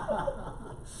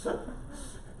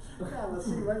 Yeah, let's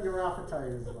see what your appetite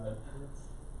is like.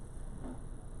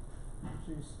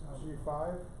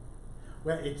 G5?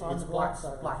 Well, it's On the black's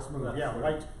black side. move. Yeah,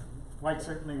 white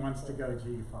certainly wants to go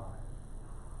g5.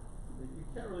 You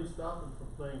can't really stop him from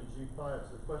playing g5,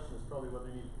 so the question is probably whether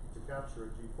you need to capture a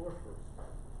g4 first.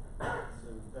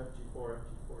 And fg4,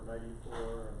 fg4, knight e4,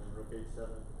 and then rook h7,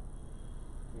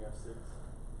 king f6.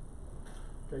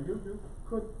 Okay, you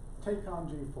could take on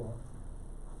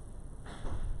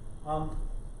g4.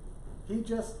 He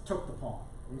just took the pawn.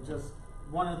 He just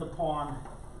wanted the pawn,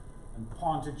 and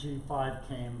pawn to g5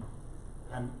 came,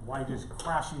 and white is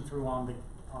crashing through on the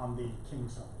king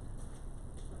side.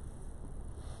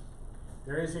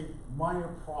 There is a minor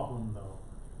problem though.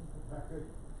 Black's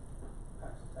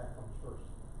attack comes first.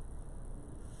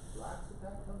 Black's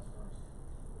attack comes first.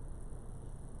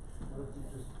 What if he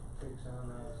just takes on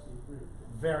c3?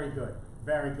 Very good,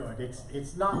 very good.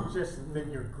 It's not just that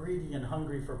you're greedy and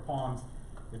hungry for pawns.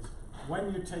 It's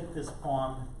when you take this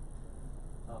pawn,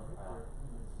 Oh, wow.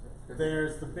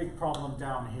 there's the big problem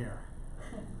down here.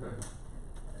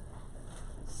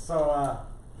 So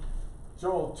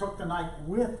Joel took the knight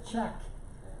with check,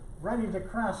 ready to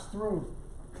crash through.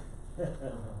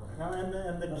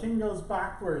 and the king goes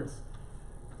backwards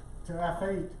to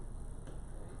f8.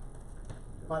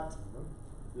 But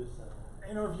This,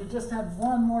 you know, if you just had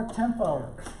one more tempo.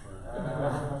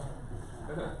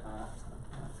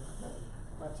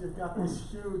 But you've got this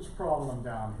huge problem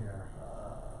down here.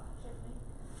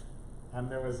 And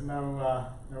there was no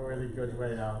really good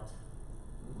way out.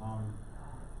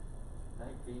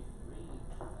 knight b3.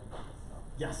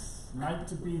 Yes, knight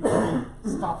to b3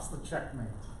 stops the checkmate.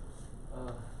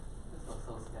 This looks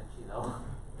so sketchy though.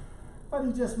 But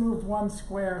he just moved one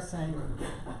square, saying,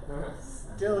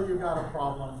 still you got a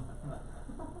problem.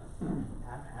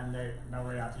 And there's no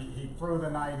way out. He threw the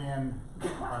knight in,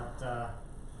 but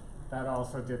that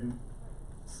also didn't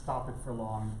stop it for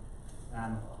long.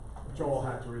 And Joel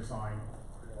had to resign.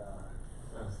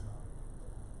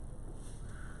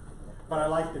 But I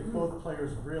like that both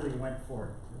players really went for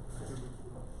it.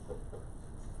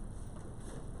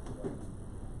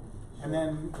 And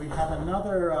then we have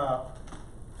another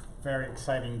very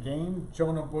exciting game,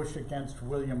 Jonah Bush against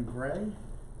William Gray.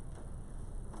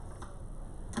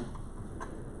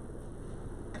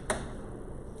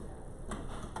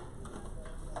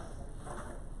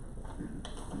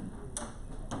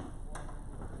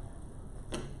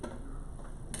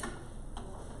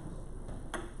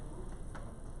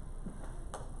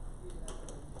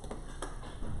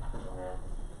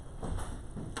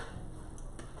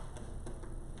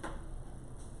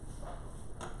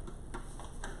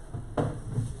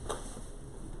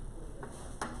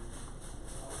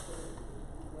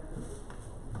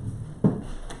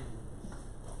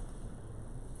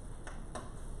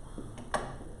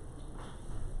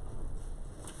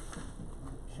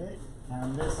 Okay,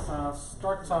 and this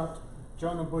starts out,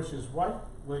 Jonah Bush is white,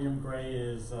 William Gray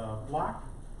is black.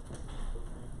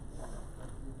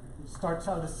 starts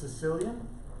out as Sicilian,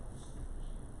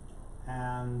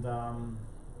 and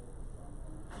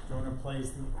Jonah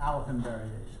plays the Alpin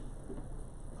variation.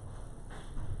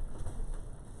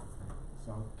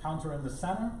 So counter in the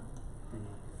center, the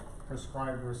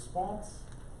prescribed response,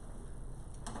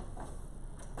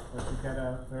 but you get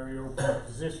a very open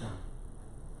position.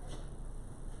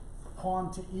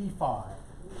 Pawn to e5.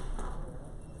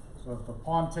 So if the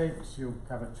pawn takes, you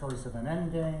have a choice of an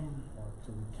endgame or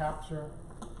to recapture.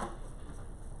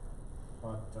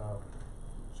 But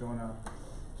Jonah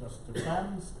just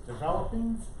defends,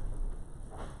 developing.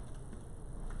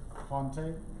 Pawn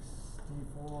takes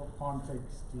d4, pawn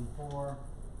takes d4,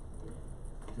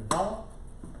 develop.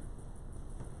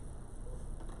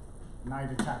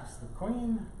 Knight attacks the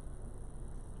queen,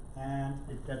 and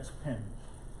it gets pinned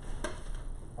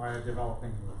by a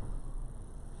developing move.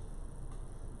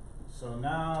 So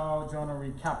now Jonah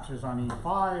recaptures on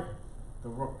e5. The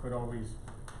rook could always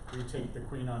retake the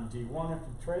queen on d1 if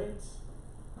he trades.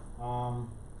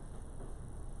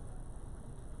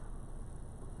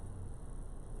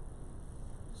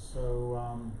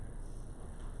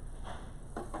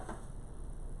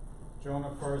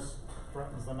 Jonah first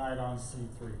threatens the knight on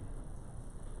c3.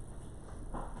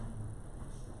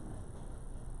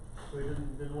 So he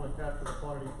didn't want to capture the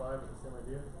pawn at e5, but the same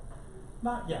idea?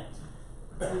 Not yet.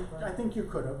 I think you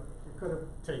could have. You could have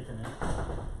taken it.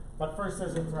 But first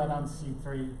there's a threat on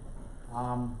c3.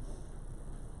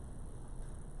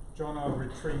 Jonah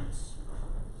retreats,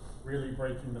 really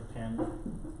breaking the pin.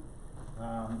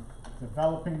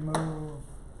 Developing move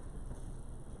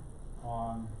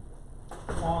on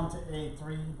pawn to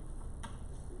a3,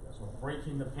 so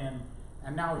breaking the pin.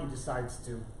 And now he decides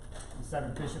to, instead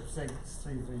of bishop takes,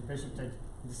 c3, bishop takes,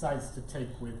 he decides to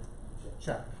take with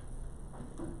check.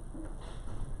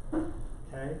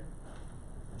 Okay.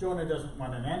 Jonah doesn't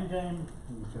want an endgame.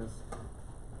 He just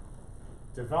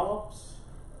develops.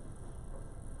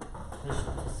 Bishop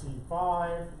to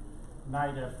c5,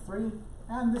 knight f3,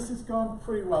 and this has gone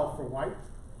pretty well for white.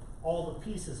 All the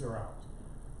pieces are out.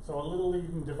 So a little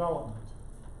even development.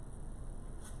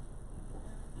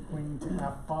 Queen to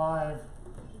f5.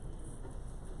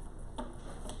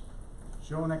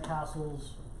 Jonah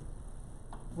castles,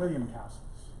 William castles.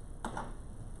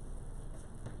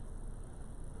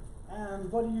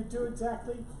 And what do you do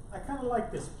exactly? I kind of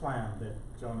like this plan that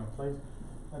Jonah plays.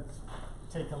 Let's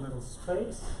take a little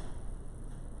space.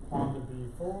 Pawn to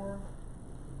b4.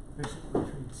 Bishop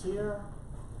retreats here.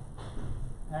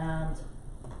 And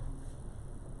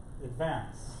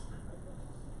advance.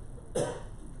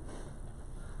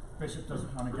 Bishop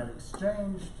doesn't want to get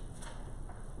exchanged.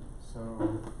 So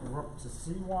rook to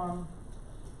c1.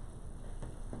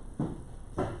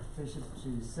 Bishop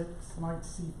g6, knight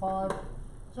c5.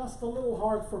 Just a little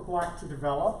hard for black to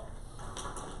develop.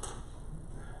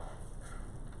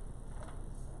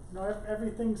 You know,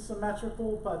 everything's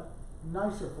symmetrical, but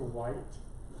nicer for white.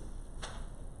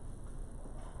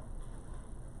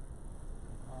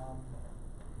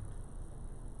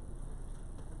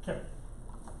 Okay.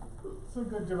 It's a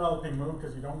good developing move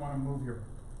because you don't want to move your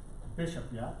bishop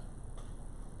yet.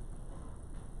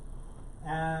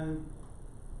 And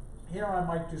here I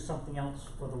might do something else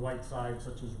for the white side,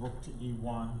 such as rook to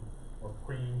e1 or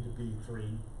queen to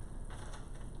b3.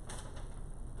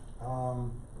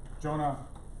 Jonah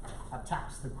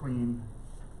attacks the queen,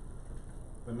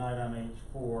 the knight on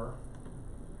h4.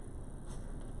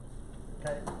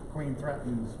 Okay, queen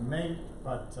threatens mate,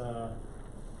 but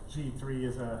g3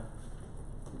 is a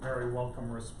very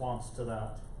welcome response to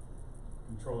that,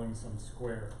 controlling some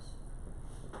squares.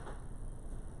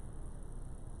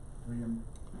 William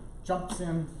jumps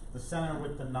in the center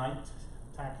with the knight,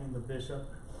 attacking the bishop.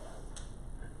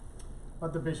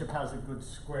 But the bishop has a good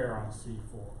square on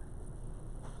c4.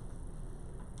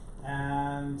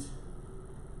 And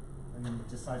William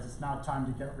decides it's now time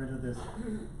to get rid of this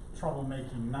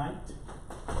troublemaking knight,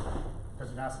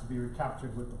 because it has to be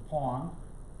recaptured with the pawn.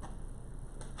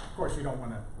 Of course, you don't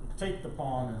want to take the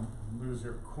pawn and lose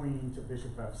your queen to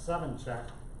bishop f7 check.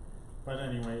 But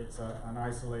anyway, it's an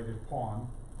isolated pawn.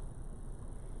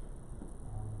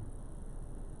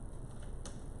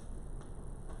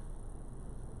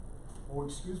 Oh,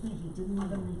 excuse me, he didn't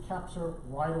even recapture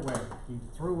right away. He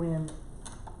threw in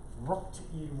rook to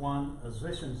e1, a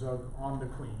Zwischenzug on the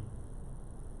queen.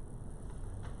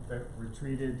 That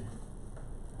retreated,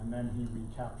 and then he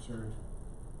recaptured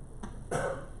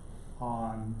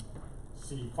on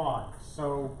c5.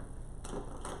 So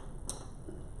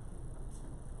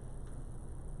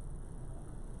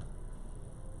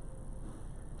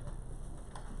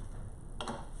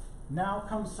now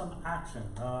comes some action.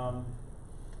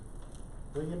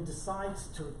 William decides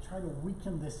to try to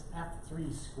weaken this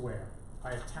f3 square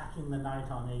by attacking the knight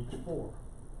on h4.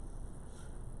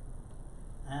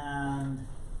 And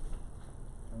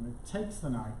it takes the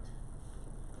knight.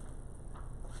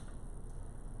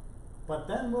 But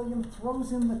then William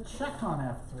throws in the check on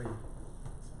f3.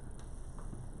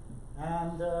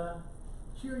 And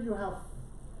here you have,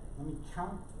 let me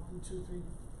count, 1, 2, 3,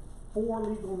 4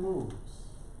 legal moves.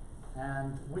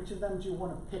 And which of them do you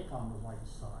want to pick on the white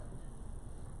side?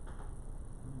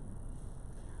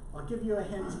 I'll give you a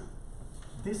hint.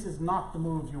 This is not the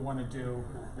move you want to do.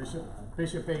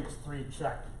 Bishop h3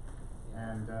 check.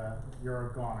 And you're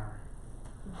a goner.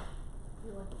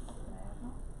 You want to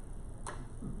diagonal?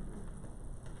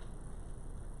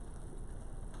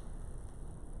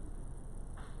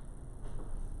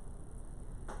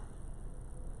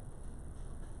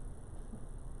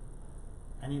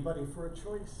 Anybody for a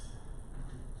choice?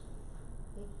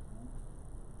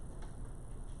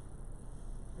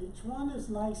 H1 is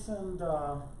nice and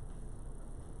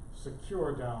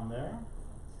secure down there.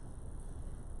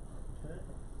 Okay.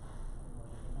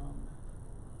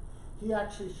 He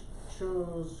actually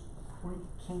chose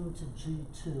king to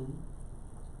g2.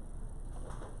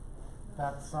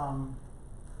 That's and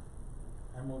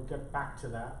we'll get back to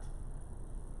that.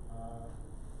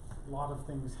 A lot of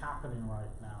things happening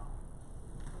right now.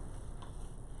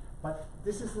 But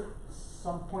this is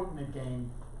some point in the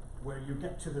game where you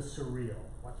get to the surreal,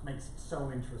 what makes it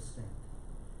so interesting.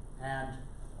 And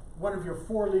one of your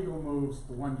 4 legal moves,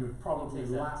 the one you would probably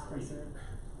last consider,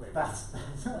 that's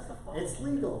it's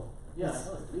legal. Yeah, It's I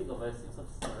know it's legal, but it seems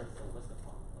absurd, so what's the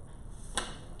problem?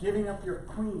 giving up your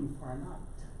queen for a knight.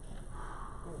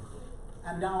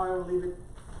 And now I will leave it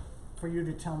for you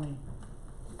to tell me,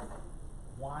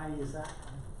 why is that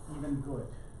even good?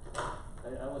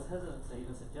 I was hesitant to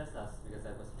even suggest that because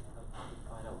I was trying to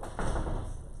find out what it was.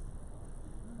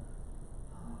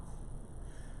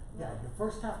 Yeah, you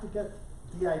first have to get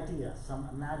the idea, some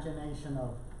imagination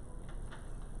of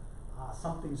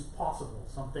something's possible,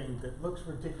 something that looks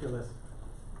ridiculous.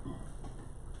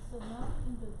 So now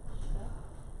in the check.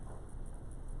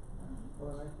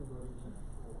 Well, I like to go to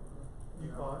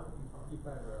E5? E5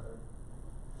 rather.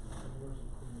 And where's the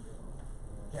queen go?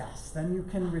 Yes, then you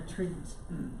can retreat.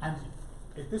 And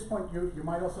at this point, you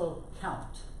might also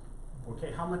count.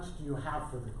 Okay, how much do you have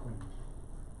for the queen?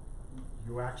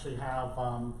 You actually have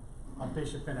a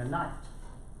bishop and a knight.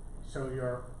 So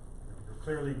you're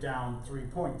clearly down 3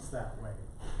 points that way.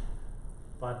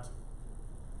 But,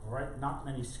 all right, not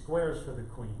many squares for the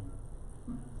queen.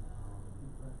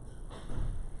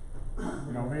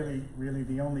 You know, really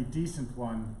the only decent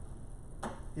one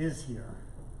is here.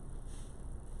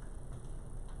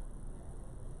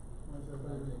 Why is that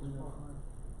better than queen F5?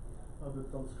 Oh,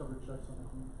 they'll discover checks on the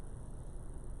queen.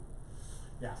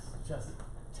 Yes, just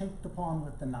take the pawn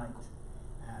with the knight,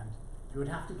 and you would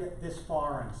have to get this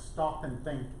far and stop and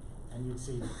think, and you'd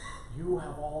see you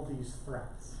have all these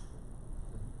threats.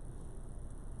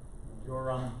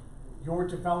 You're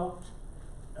developed.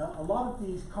 A lot of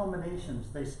these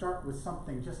combinations, they start with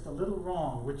something just a little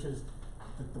wrong, which is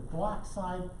that the black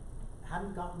side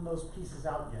hadn't gotten those pieces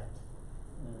out yet.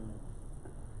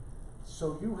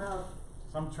 So you have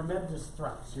some tremendous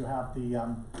threats. You have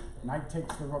the knight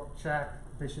takes the rook check,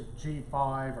 bishop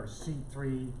g5 or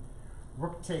c3,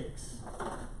 rook takes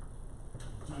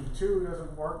d2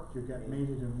 doesn't work, you get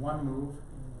mated in one move,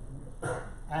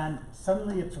 and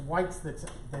suddenly it's white's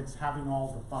that's having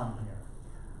all the fun here.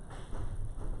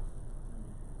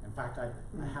 In fact, I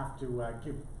have to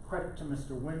give credit to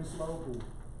Mr. Winslow, who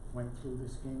went through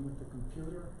this game with the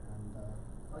computer, and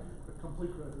I give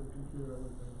complete credit to the computer.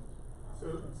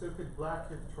 So could black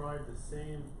have tried the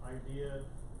same idea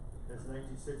as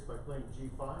 1906 by playing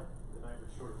g5? The knight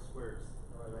was short of squares,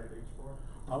 knight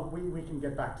h4? we can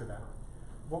get back to that.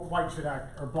 What white should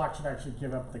black should actually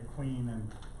give up the queen and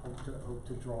hope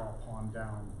to draw a pawn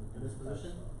down In this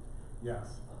position?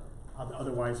 Yes.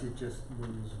 Otherwise, you just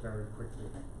lose very quickly.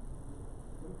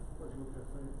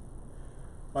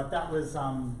 But that was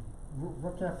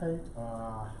rook f8.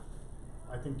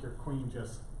 I think your queen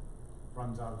just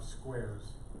runs out of squares.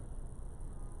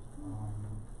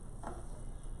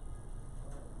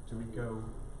 Do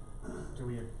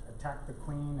we attack the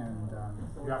queen and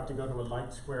you have to go to a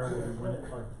light square to win it?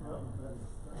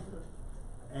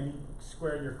 Any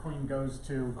square your queen goes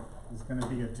to is going to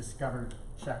be a discovered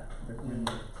check that wins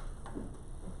it.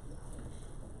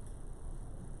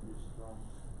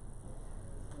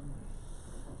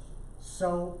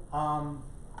 So,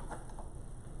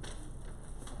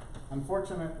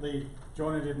 unfortunately,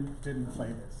 Jonah didn't play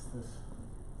this.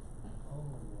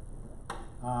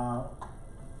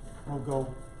 We'll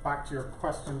go back to your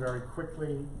question very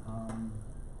quickly.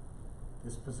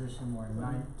 This position where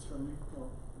knight.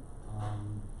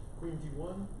 Queen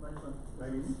D1,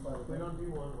 queen on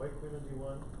D1, white queen on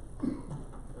D1.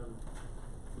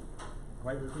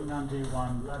 White queen on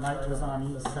D1, knight was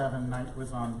on E7, knight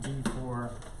was on D4.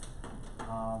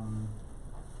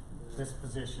 This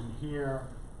position here,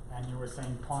 and you were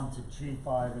saying pawn to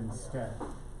G5 instead.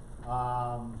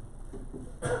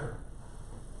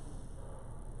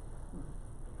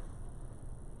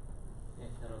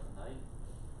 Instead of knight.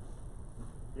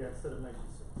 Yeah, instead of knight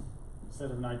D6.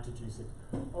 Instead of knight to G6.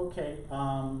 Okay,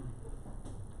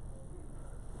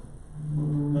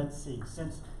 let's see.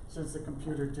 Since the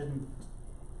computer didn't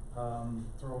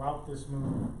throw out this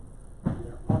move,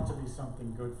 there ought to be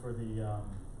something good for the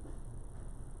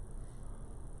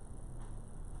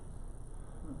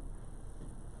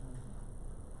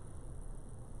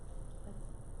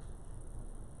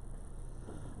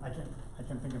I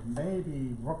can think of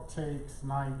maybe rook takes,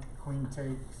 knight, queen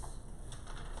takes,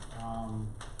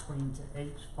 queen to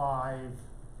H5,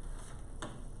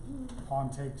 pawn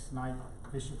takes knight,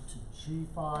 bishop to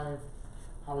G5.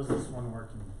 How is this one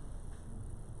working?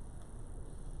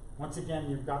 Once again,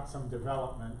 you've got some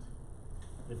development.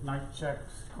 If knight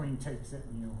checks, queen takes it,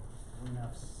 and you queen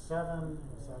F7.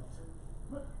 Is that?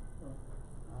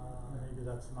 Maybe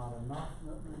that's not enough.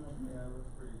 Yeah, it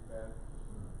looks pretty bad.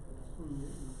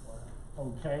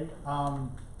 Okay.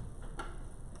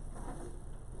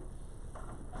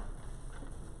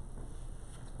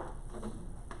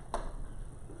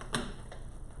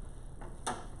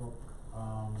 Look,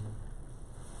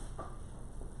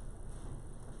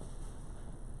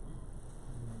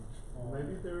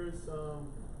 Maybe there is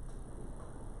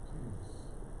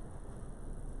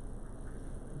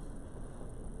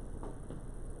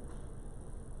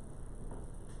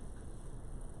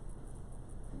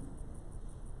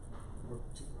rook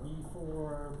to E4,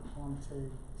 pawn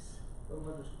takes. What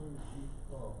about this queen G?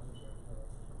 Oh, I'm sorry.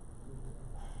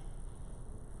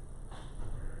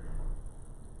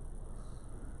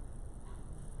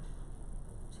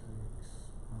 Takes.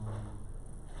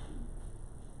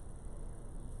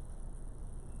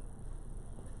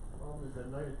 problem is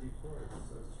that knight at D4 is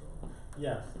so strong.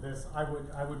 Yes, this I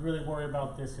would really worry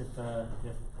about this if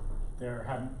there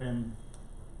hadn't been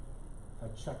a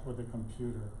check with the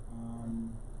computer.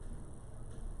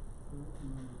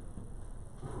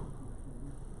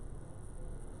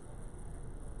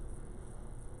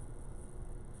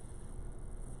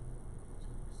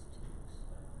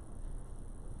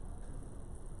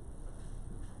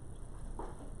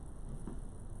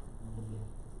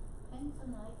 Pin the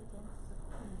knight against the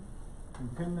queen. And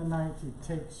pin the knight, he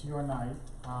takes your knight.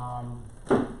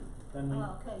 Then we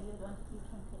Oh, okay, you can't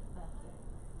take back here.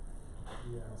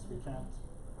 yes, we can't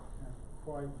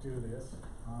quite do this.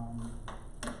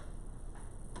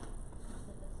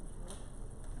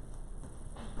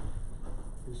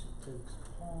 Bishop takes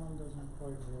pawn, doesn't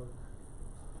quite work.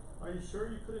 Are you sure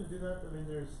you couldn't do that? I mean,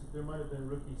 there might have been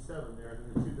rook E7 there, and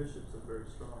the two bishops are very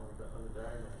strong on the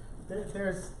diagonal.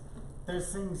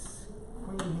 There's things.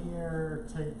 Queen here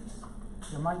takes.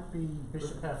 There might be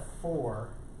bishop F4.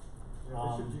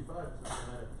 Yeah, bishop G5 is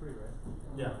knight F3, right?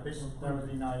 Yeah, bishop. That would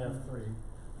be knight F3.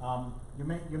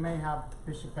 You may have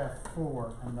bishop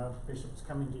F4 and the bishop's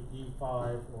coming to E5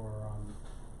 or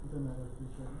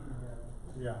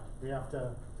yeah, we have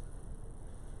to.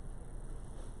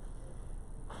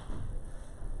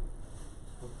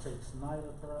 Rook takes knight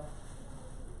at threat.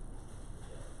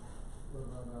 What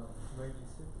about knight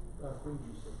G6? Queen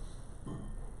G6.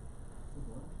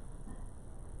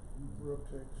 Rook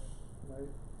takes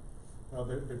knight. Well,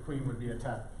 the queen would be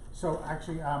attacked. So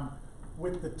actually,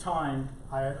 with the time,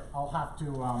 I'll have to.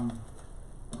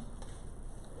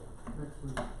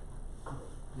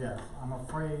 Yes, I'm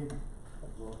afraid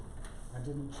I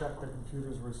didn't check the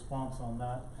computer's response on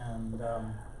that, and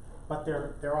but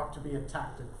there ought to be a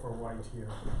tactic for white here,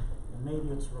 and maybe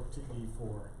it's rook to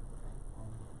E4,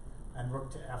 and rook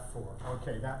to F4.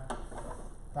 Okay,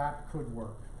 that could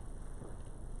work.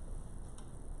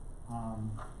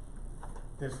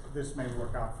 This may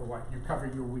work out for white. You cover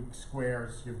your weak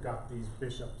squares. You've got these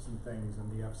bishops and things,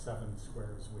 and the F7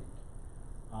 square is weak.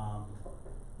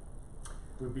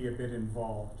 Would be a bit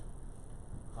involved.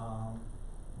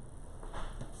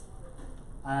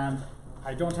 And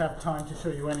I don't have time to show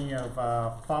you any of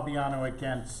Fabiano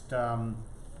against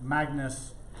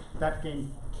Magnus. That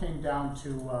game came down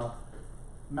to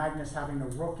Magnus having a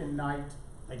rook and knight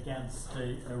against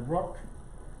a rook,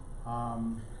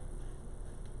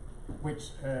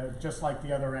 which, just like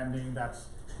the other ending, that's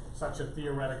such a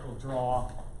theoretical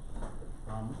draw.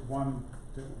 One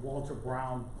Walter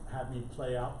Brown had me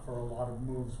play out for a lot of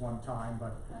moves one time,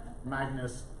 but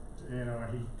Magnus, you know,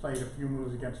 he played a few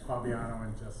moves against Fabiano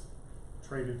and just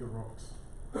traded the rooks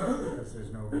because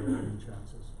there's no real winning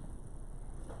chances.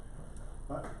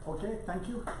 But okay, thank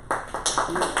you.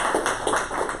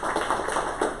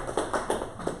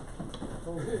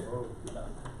 Oh.